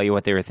want me to tell you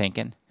what they were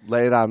thinking?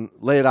 Lay it on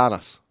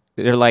us.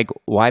 They're like,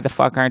 why the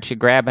fuck aren't you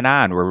grabbing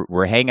on?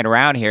 We're hanging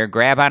around here.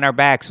 Grab on our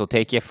backs. We'll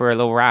take you for a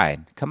little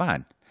ride. Come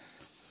on.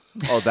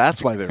 Oh,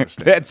 that's why they were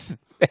staying.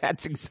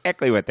 That's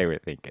exactly what they were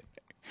thinking.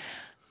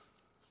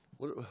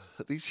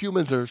 These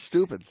humans are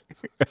stupid.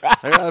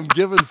 I'm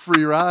giving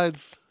free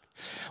rides.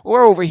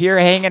 We're over here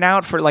hanging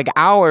out for like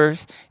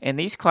hours, and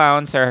these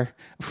clowns are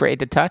afraid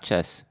to touch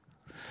us.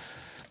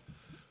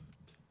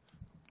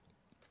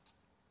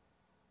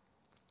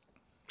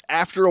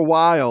 After a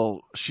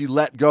while, she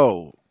let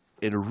go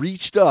and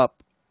reached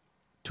up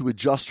to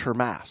adjust her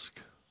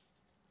mask.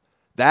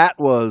 That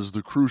was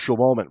the crucial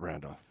moment,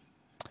 Randall.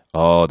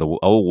 Oh, the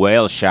old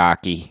whale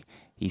sharky.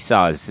 He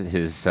saw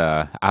his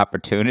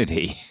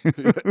opportunity.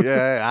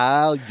 Yeah,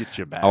 I'll get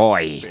you back,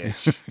 Oi.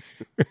 bitch.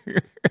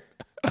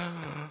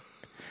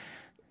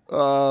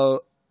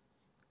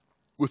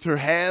 With her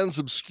hands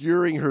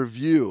obscuring her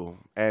view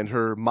and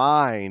her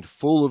mind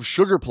full of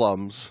sugar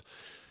plums,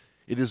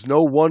 it is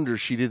no wonder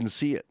she didn't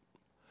see it.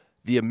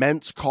 The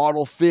immense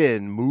caudal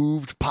fin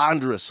moved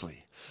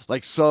ponderously,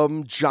 like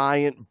some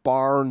giant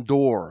barn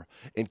door,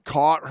 and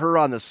caught her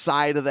on the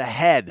side of the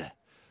head.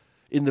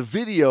 In the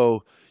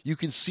video, you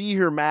can see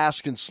her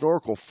mask and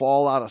snorkel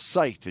fall out of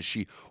sight as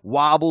she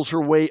wobbles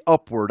her way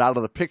upward out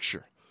of the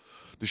picture.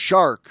 The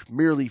shark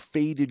merely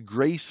faded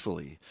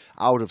gracefully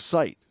out of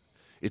sight,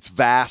 its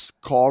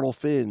vast caudal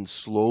fin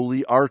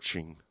slowly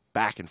arching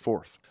back and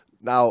forth.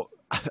 Now,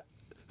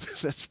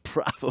 that's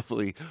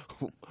probably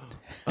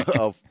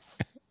a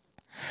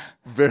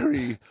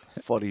very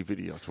funny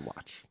video to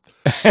watch.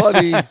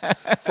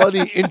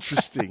 Funny,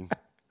 interesting.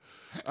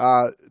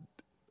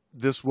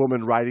 This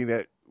woman riding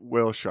that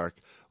whale shark,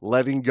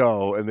 letting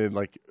go, and then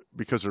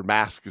because her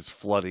mask is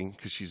flooding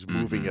because she's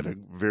moving at a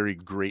very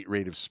great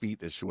rate of speed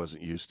that she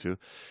wasn't used to,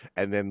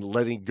 and then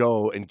letting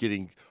go and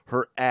getting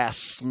her ass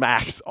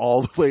smacked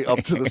all the way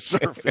up to the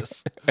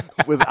surface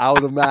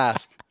without a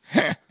mask.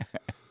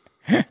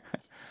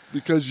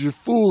 Because you're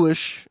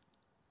foolish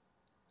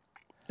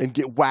and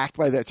get whacked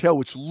by that tail,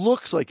 which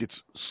looks like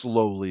it's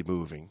slowly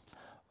moving.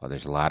 Oh,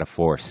 there's a lot of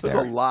force there.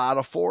 There's a lot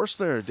of force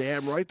there.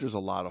 Damn right there's a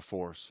lot of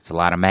force. It's a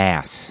lot of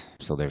mass,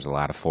 so there's a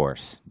lot of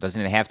force.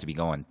 Doesn't it have to be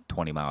going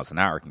 20 miles an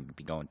hour? It can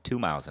be going 2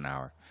 miles an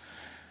hour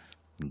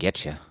and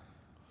get you.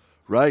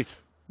 Right.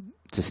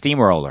 It's a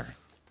steamroller. I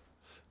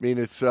mean,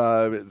 it's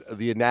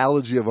the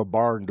analogy of a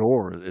barn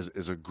door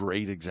is a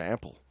great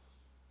example.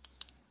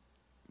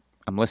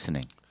 I'm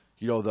listening.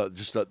 You know,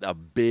 just a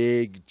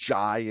big,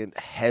 giant,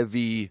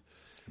 heavy...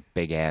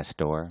 Big-ass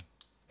door.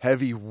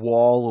 Heavy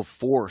wall of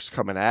force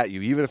coming at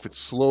you. Even if it's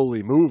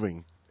slowly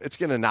moving, it's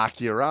going to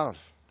knock you around.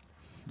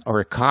 Or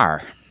a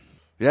car.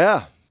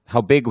 Yeah.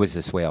 How big was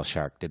this whale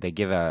shark? Did they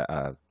give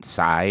a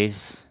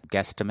size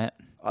guesstimate?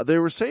 They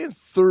were saying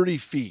 30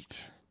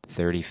 feet.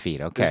 30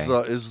 feet, okay.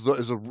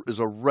 Is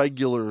a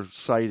regular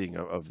sighting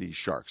of these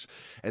sharks.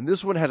 And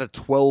this one had a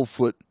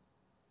 12-foot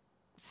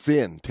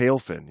fin, tail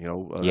fin,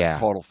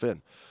 caudal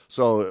fin.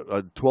 So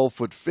a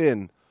 12-foot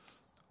fin,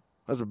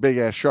 that's a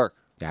big-ass shark.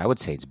 Yeah, I would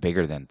say it's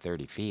bigger than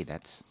 30 feet.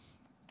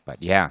 But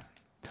yeah.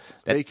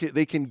 They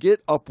can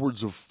get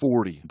upwards of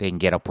 40. They can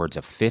get upwards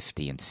of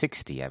 50 and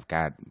 60. I've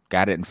got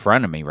it in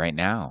front of me right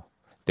now.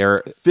 They're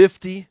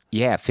 50?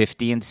 Yeah,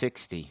 50 and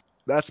 60.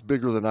 That's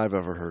bigger than I've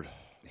ever heard.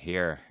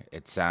 Here,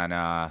 it's on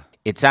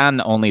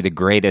only the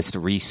greatest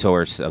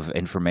resource of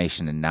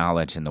information and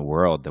knowledge in the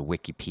world, the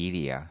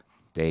Wikipedia.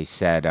 They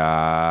said,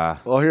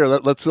 well, here,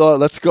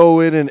 let's go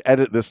in and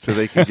edit this till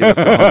they can get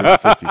up to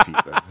 150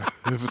 feet then.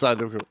 If it's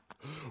on,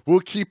 we'll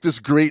keep this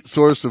great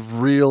source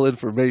of real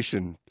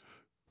information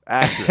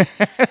accurate.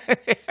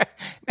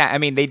 I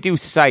mean, they do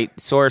cite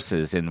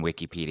sources in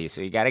Wikipedia,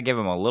 so you got to give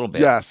them a little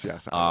bit. Yes.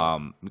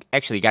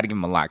 Actually, you got to give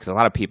them a lot because a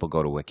lot of people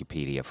go to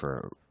Wikipedia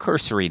for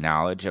cursory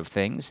knowledge of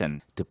things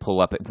and to pull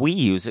up. We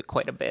use it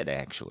quite a bit,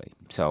 actually.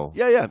 So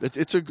yeah,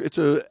 it's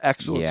a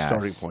excellent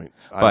starting point.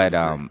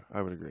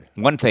 I would agree.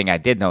 One thing I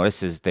did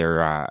notice is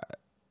their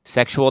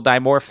sexual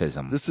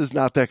dimorphism. This is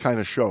not that kind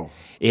of show.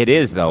 It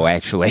is, though,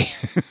 actually.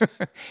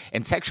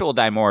 And sexual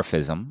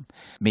dimorphism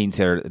means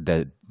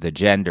the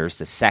genders,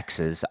 the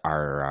sexes,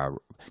 are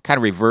kind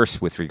of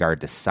reversed with regard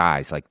to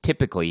size. Like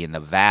typically in the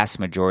vast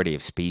majority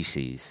of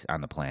species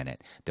on the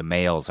planet, the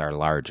males are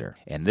larger.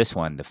 And this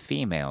one, the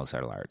females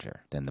are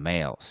larger than the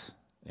males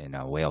in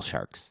whale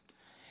sharks.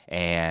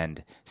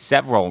 And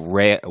several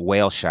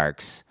whale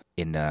sharks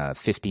in the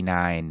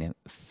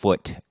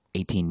 59-foot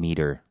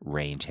 18-meter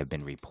range have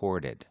been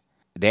reported.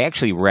 They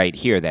actually write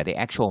here that the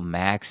actual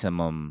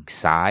maximum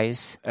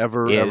size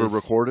ever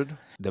recorded?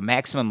 The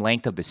maximum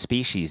length of the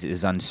species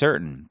is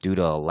uncertain due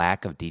to a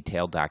lack of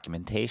detailed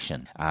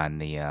documentation on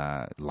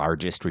the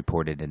largest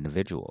reported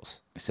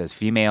individuals. It says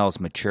females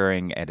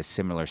maturing at a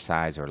similar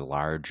size or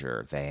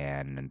larger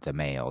than the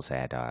males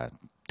at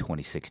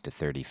 26 to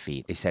 30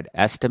 feet. They said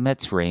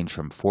estimates range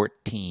from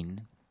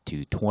 14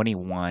 to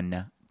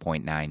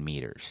 21.9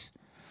 meters.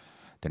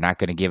 They're not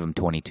going to give them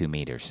 22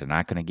 meters. They're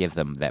not going to give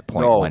them that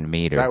 0.1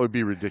 meter. That would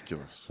be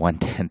ridiculous.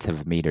 1/10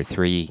 of a meter,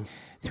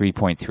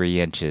 3.3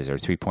 inches or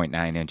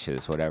 3.9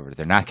 inches, whatever.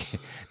 They're not.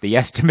 The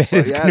estimate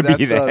is going to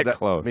be that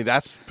close. I mean,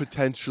 that's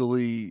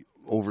potentially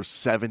over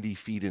 70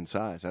 feet in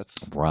size. That's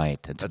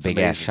right. That's a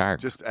big-ass shark.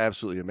 Just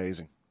absolutely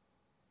amazing.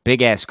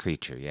 Big-ass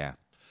creature, yeah.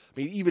 I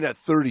mean, even at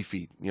 30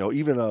 feet,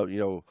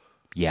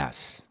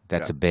 Yes,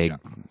 that's a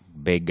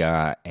big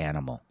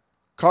animal.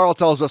 Carl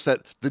tells us that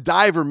the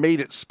diver made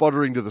it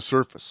sputtering to the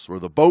surface, where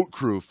the boat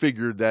crew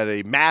figured that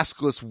a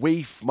maskless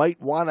waif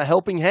might want a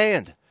helping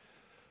hand.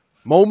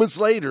 Moments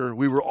later,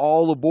 we were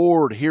all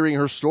aboard hearing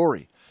her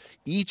story.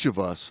 Each of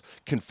us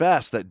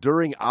confessed that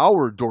during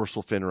our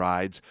dorsal fin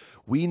rides,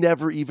 we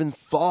never even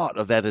thought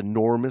of that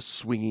enormous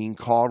swinging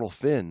caudal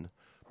fin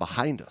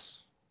behind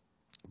us.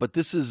 But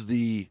this is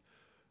the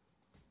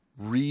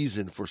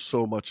reason for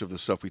so much of the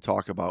stuff we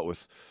talk about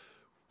with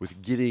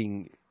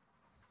getting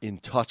in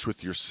touch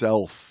with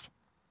yourself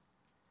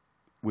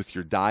with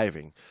your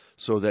diving,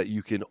 so that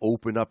you can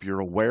open up your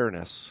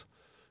awareness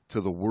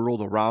to the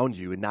world around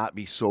you and not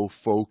be so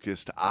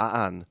focused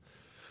on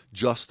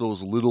just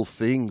those little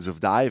things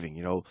of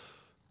diving,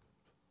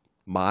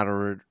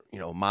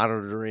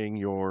 monitoring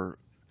your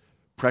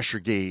pressure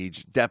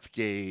gauge, depth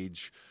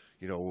gauge,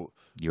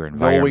 your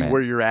environment, knowing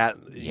where you're at,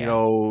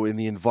 in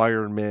the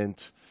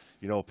environment,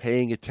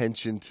 paying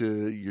attention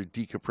to your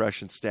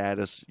decompression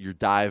status, your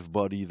dive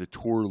buddy, the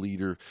tour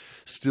leader,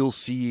 still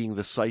seeing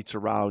the sights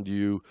around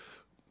you,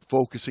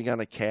 focusing on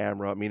a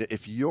camera. I mean,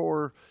 if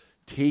you're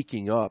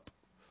taking up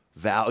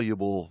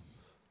valuable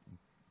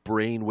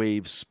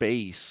brainwave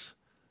space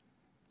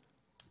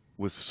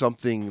with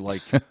something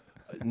like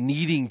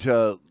needing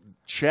to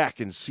check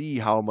and see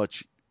how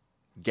much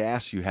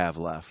gas you have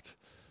left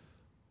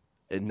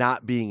and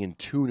not being in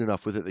tune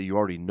enough with it that you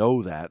already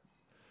know that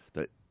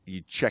you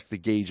check the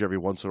gauge every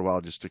once in a while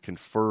just to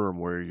confirm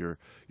where your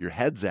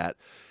head's at,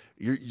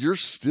 you're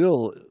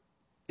still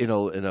in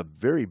a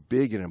very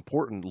big and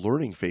important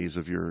learning phase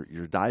of your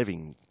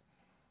diving.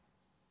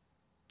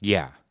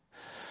 Yeah.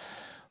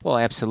 Well,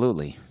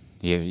 absolutely.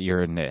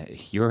 You're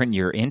in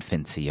your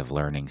infancy of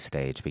learning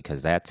stage,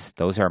 because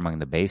those are among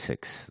the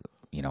basics.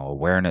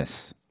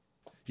 Awareness.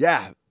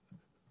 Yeah.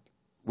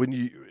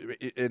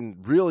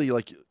 And really,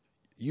 like,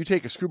 you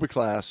take a scuba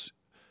class,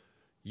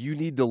 you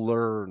need to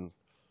learn.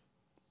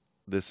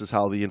 This is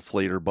how the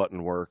inflator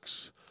button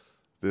works.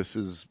 This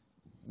is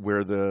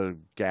where the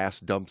gas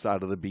dumps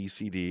out of the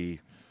BCD.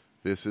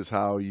 This is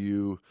how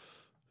you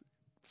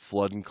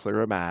flood and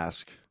clear a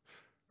mask,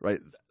 right?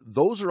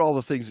 Those are all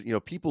the things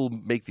that, people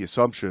make the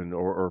assumption,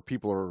 or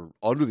people are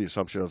under the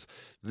assumption of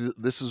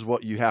this is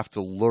what you have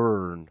to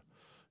learn,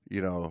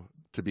 to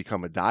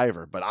become a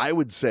diver. But I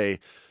would say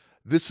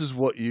this is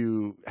what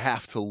you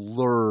have to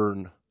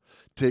learn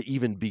to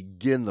even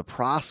begin the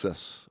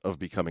process of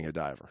becoming a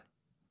diver.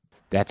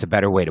 That's a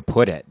better way to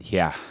put it.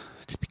 Yeah.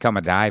 To become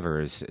a diver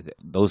is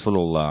those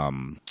little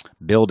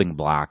building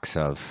blocks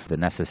of the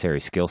necessary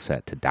skill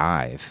set to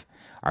dive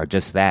are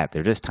just that.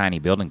 They're just tiny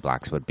building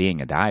blocks. But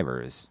being a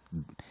diver is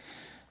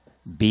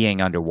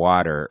being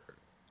underwater,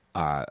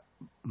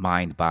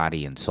 mind,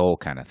 body, and soul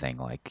kind of thing.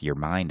 Like, your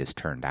mind is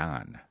turned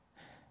on.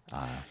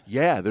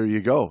 Yeah, there you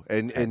go.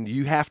 And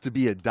you have to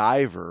be a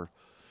diver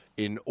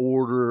in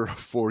order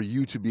for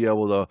you to be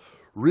able to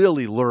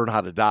really learn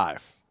how to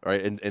dive.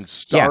 Right, and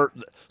start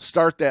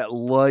that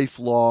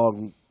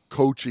lifelong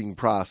coaching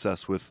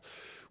process with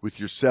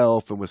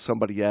yourself and with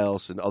somebody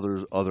else and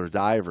other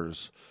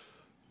divers.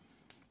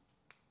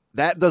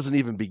 That doesn't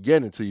even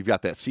begin until you've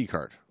got that C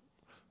card.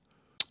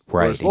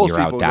 Right, and you're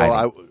out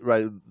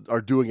diving.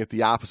 Are doing it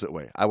the opposite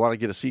way. I want to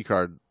get a C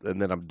card,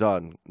 and then I'm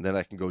done, and then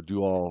I can go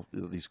do all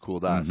these cool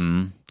dives.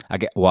 Mm-hmm.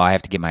 I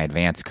have to get my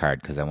advanced card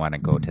because I want to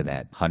go to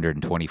that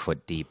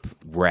 120-foot deep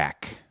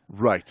wreck.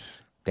 Right.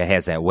 That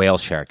has that whale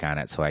shark on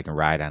it, so I can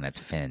ride on its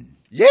fin.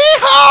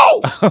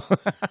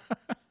 Yeehaw!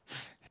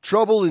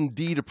 Trouble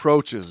indeed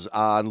approaches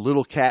on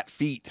little cat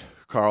feet,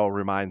 Carl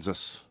reminds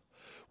us,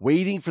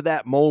 waiting for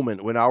that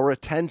moment when our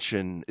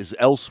attention is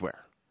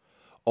elsewhere.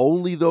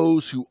 Only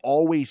those who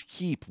always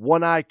keep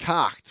one eye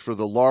cocked for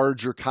the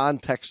larger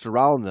context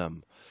around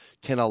them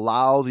can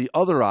allow the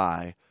other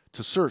eye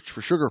to search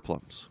for sugar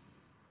plums.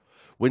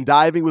 When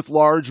diving with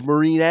large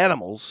marine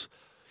animals,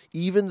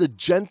 even the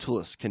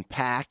gentlest can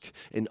pack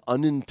an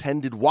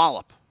unintended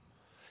wallop.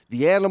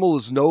 The animal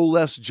is no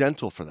less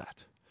gentle for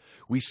that.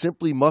 We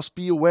simply must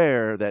be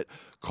aware that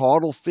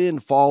caudal fin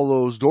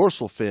follows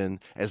dorsal fin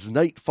as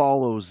night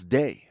follows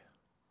day.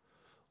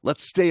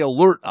 Let's stay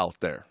alert out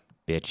there,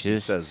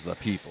 bitches, says the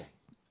people.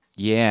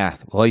 Yeah,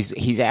 well,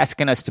 he's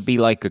asking us to be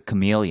like a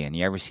chameleon.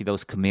 You ever see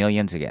those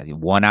chameleons? Again,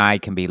 one eye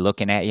can be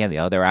looking at you, the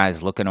other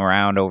eye's looking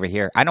around over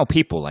here. I know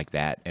people like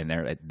that,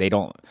 and they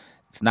don't.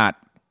 It's not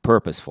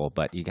purposeful,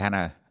 but you kind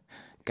of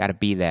got to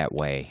be that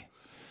way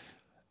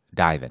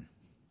diving.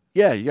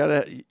 Yeah,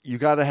 you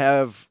gotta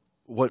have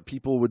what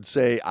people would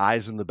say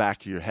eyes in the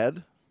back of your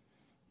head.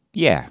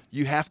 Yeah,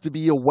 You have to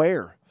be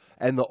aware.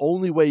 And the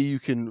only way you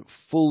can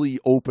fully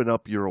open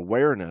up your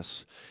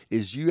awareness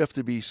is you have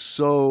to be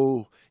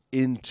so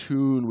in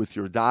tune with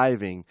your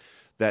diving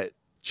that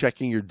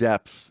checking your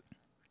depth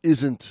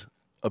isn't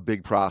a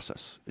big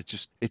process.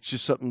 It's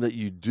just something that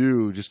you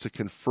do just to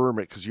confirm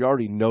it because you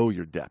already know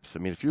your depth. I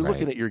mean, if you're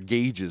looking at your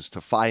gauges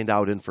to find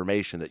out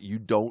information that you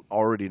don't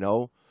already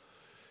know,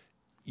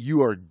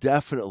 you are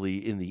definitely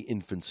in the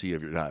infancy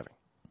of your diving.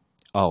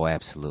 Oh,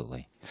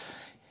 absolutely.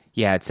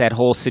 Yeah, it's that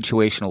whole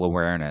situational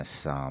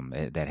awareness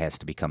that has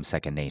to become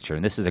second nature,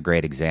 and this is a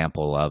great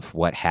example of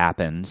what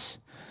happens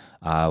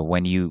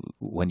when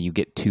you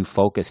get too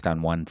focused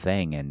on one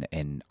thing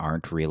and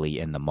aren't really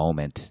in the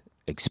moment,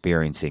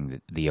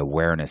 experiencing the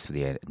awareness of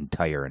the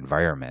entire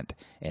environment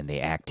and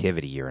the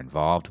activity you're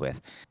involved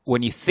with.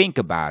 When you think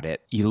about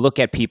it, you look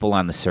at people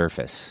on the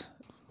surface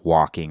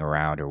walking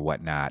around or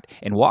whatnot,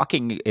 and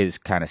walking is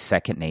kind of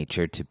second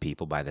nature to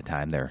people by the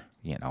time they're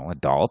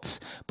adults,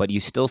 but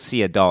you still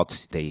see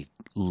adults, they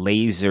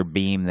laser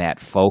beam that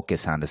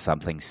focus onto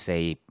something,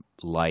 say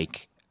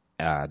like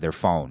their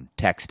phone,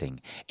 texting,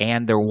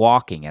 and they're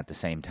walking at the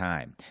same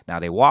time. Now,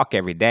 they walk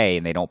every day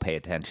and they don't pay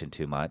attention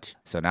too much.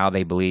 So now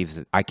they believe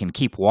that I can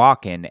keep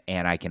walking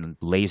and I can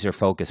laser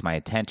focus my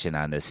attention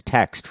on this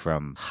text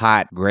from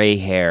Hot Gray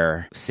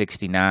Hair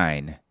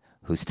 69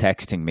 who's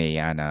texting me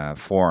on a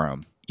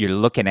forum. You're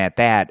looking at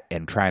that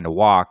and trying to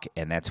walk,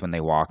 and that's when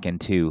they walk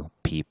into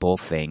people,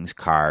 things,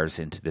 cars,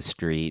 into the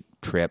street,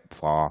 trip,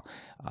 fall,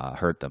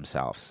 hurt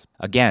themselves.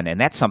 Again,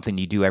 and that's something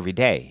you do every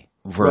day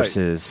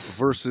versus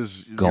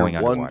going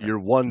underwater. Your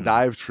one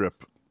dive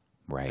trip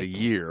a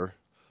year,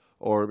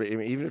 or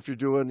even if you're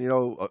doing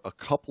a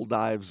couple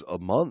dives a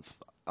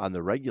month on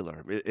the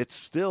regular, it's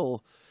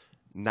still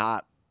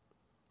not.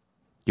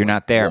 You're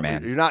not there,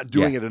 man. You're not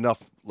doing it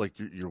enough. Like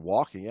you're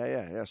walking.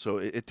 Yeah. So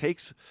it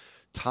takes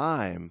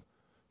time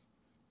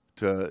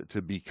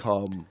to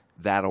become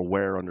that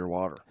aware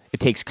underwater. It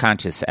takes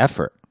conscious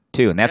effort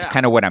too, and that's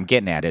kind of what I'm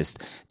getting at is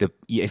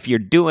if you're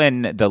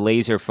doing the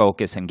laser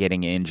focus and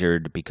getting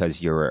injured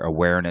because your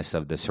awareness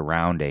of the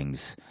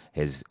surroundings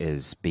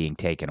is being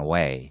taken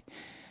away,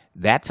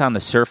 that's on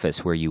the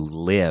surface where you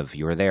live.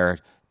 You're there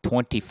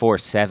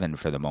 24/7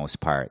 for the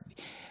most part,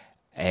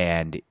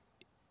 and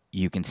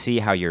you can see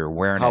how your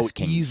awareness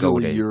can go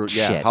to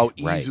shit. How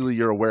easily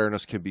your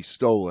awareness can be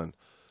stolen.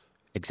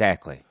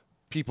 Exactly.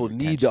 People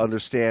need to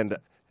understand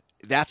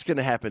that's going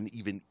to happen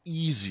even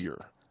easier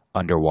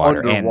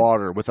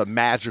underwater with a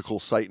magical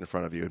sight in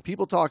front of you. And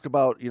people talk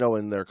about,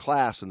 in their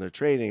class and their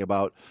training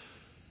about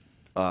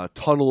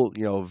tunnel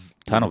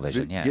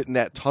vision, getting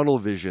that tunnel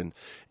vision,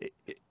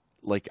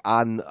 like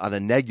on a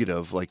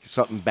negative, like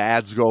something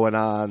bad's going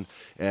on,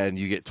 and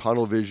you get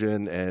tunnel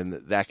vision, and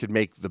that could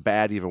make the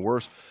bad even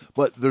worse.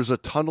 But there's a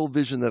tunnel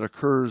vision that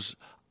occurs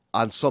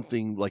on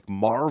something like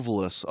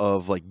marvelous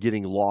of like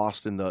getting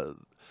lost in the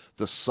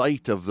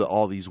sight of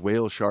all these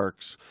whale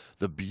sharks,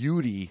 the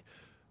beauty.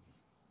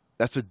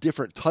 That's a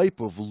different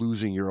type of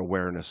losing your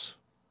awareness.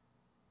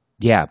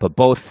 Yeah, but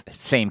both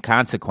same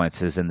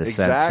consequences in the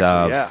sense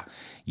of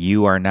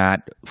you are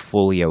not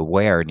fully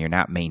aware and you're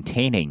not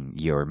maintaining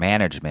your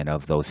management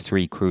of those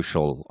three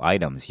crucial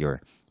items,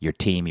 your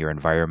team, your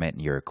environment,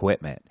 and your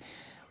equipment,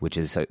 which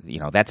is,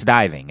 that's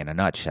diving in a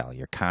nutshell.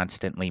 You're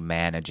constantly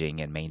managing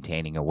and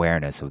maintaining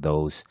awareness of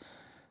those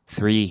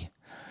three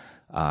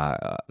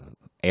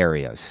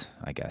areas,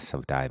 I guess,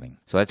 of diving.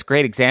 So that's a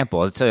great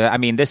example.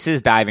 This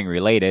is diving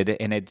related,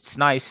 and it's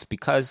nice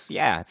because,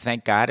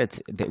 thank God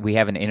we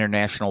have an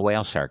International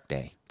Whale Shark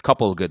Day. A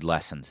couple of good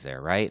lessons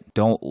there, right?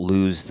 Don't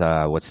lose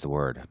what's the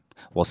word?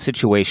 Well,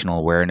 situational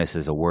awareness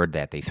is a word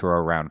that they throw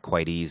around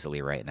quite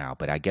easily right now,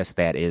 but I guess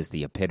that is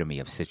the epitome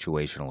of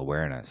situational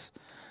awareness.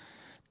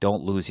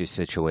 Don't lose your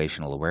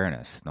situational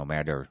awareness, no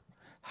matter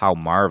how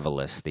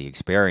marvelous the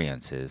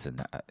experience is,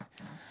 and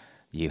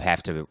you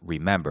have to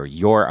remember,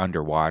 you're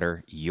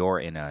underwater. You're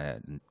in a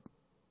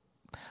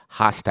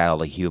hostile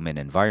to human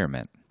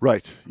environment.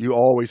 Right. You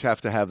always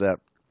have to have that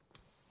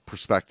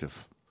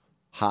perspective.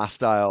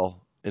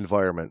 Hostile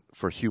environment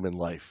for human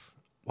life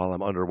while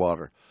I'm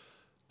underwater.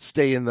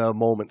 Stay in the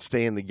moment.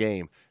 Stay in the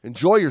game.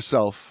 Enjoy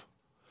yourself.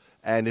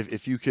 And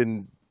if you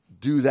can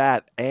do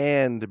that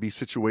and be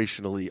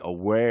situationally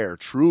aware,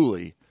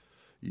 truly,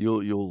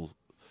 you'll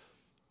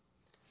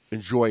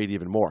enjoy it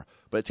even more.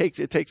 But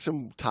it takes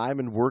some time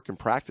and work and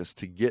practice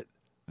to get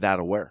that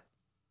aware.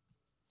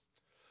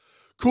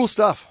 Cool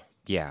stuff.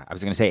 Yeah, I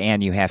was going to say,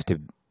 and you have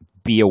to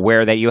be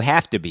aware that you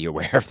have to be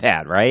aware of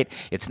that, right?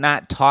 It's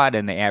not taught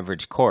in the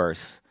average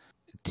course,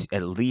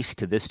 at least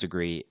to this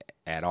degree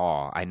at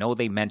all. I know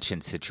they mention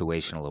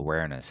situational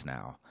awareness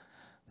now,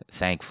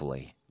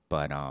 thankfully,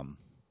 but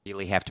You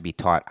really have to be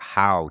taught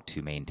how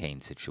to maintain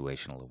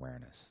situational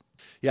awareness.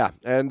 Yeah,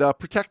 and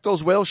protect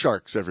those whale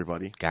sharks,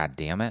 everybody. God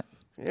damn it.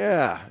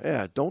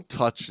 Yeah. Don't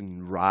touch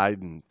and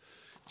ride and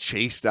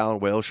chase down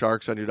whale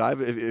sharks on your dive.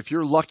 If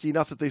you're lucky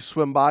enough that they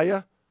swim by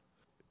you,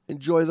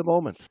 enjoy the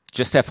moment.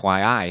 Just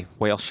FYI,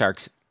 whale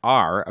sharks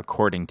are,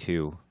 according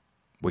to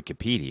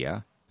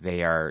Wikipedia,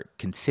 they are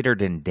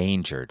considered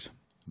endangered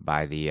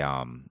by the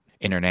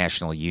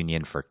International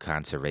Union for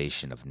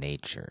Conservation of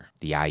Nature,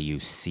 the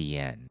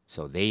IUCN.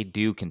 So they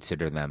do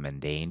consider them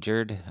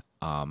endangered.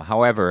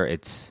 However,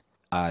 it's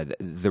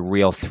the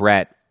real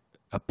threat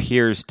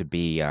appears to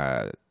be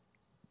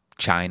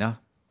China,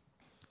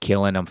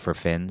 killing them for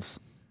fins,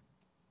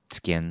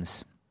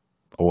 skins,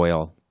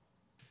 oil.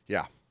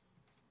 Yeah.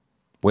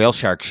 Whale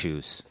shark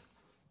shoes.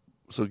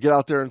 So get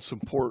out there and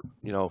support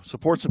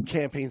some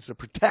campaigns to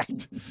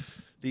protect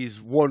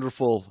these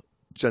wonderful,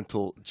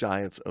 gentle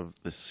giants of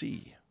the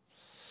sea.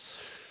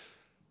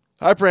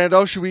 All right,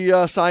 Brando, should we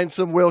sign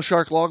some whale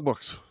shark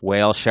logbooks?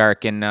 Whale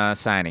shark and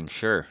signing,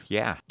 sure.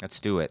 Yeah, let's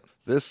do it.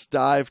 This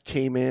dive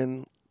came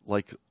in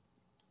like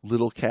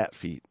little cat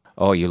feet.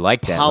 Oh, you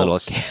like that little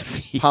cat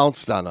feet?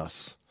 Pounced on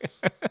us.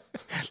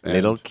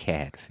 Little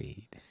cat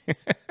feet.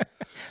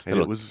 And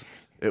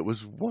it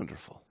was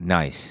wonderful.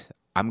 Nice.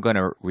 I'm going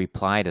to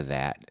reply to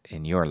that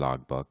in your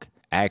logbook.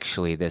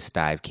 Actually, this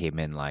dive came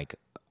in like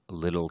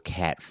little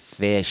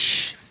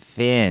catfish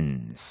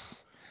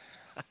fins.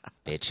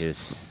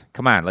 Bitches.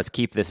 Come on, let's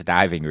keep this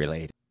diving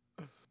related.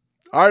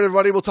 All right,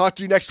 everybody, we'll talk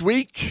to you next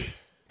week.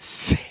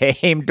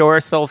 Same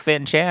dorsal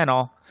fin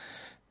channel.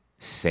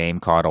 Same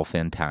caudal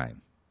fin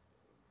time.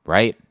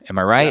 Right? Am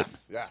I right?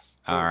 Yes.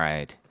 All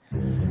right.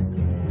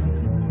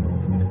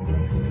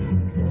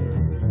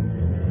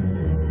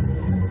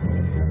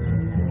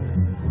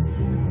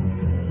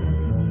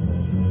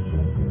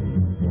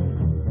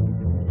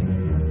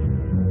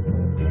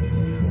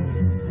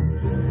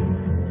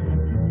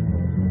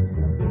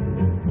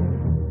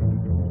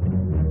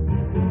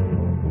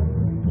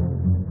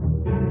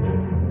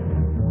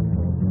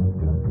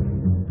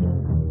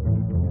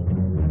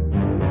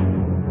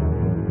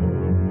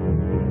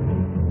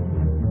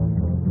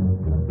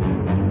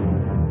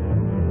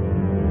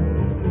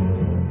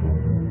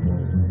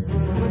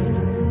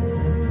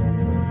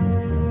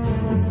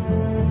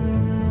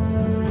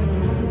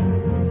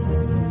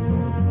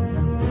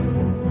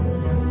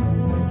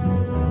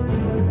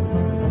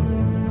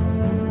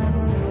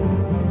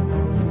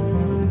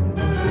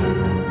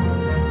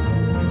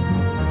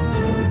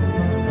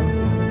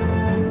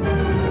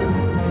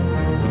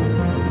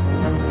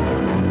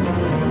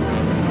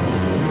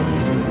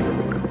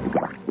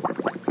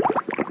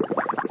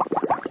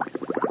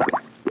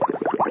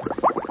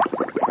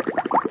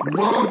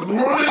 The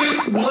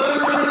Great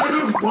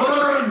Wave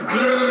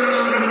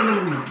Burn!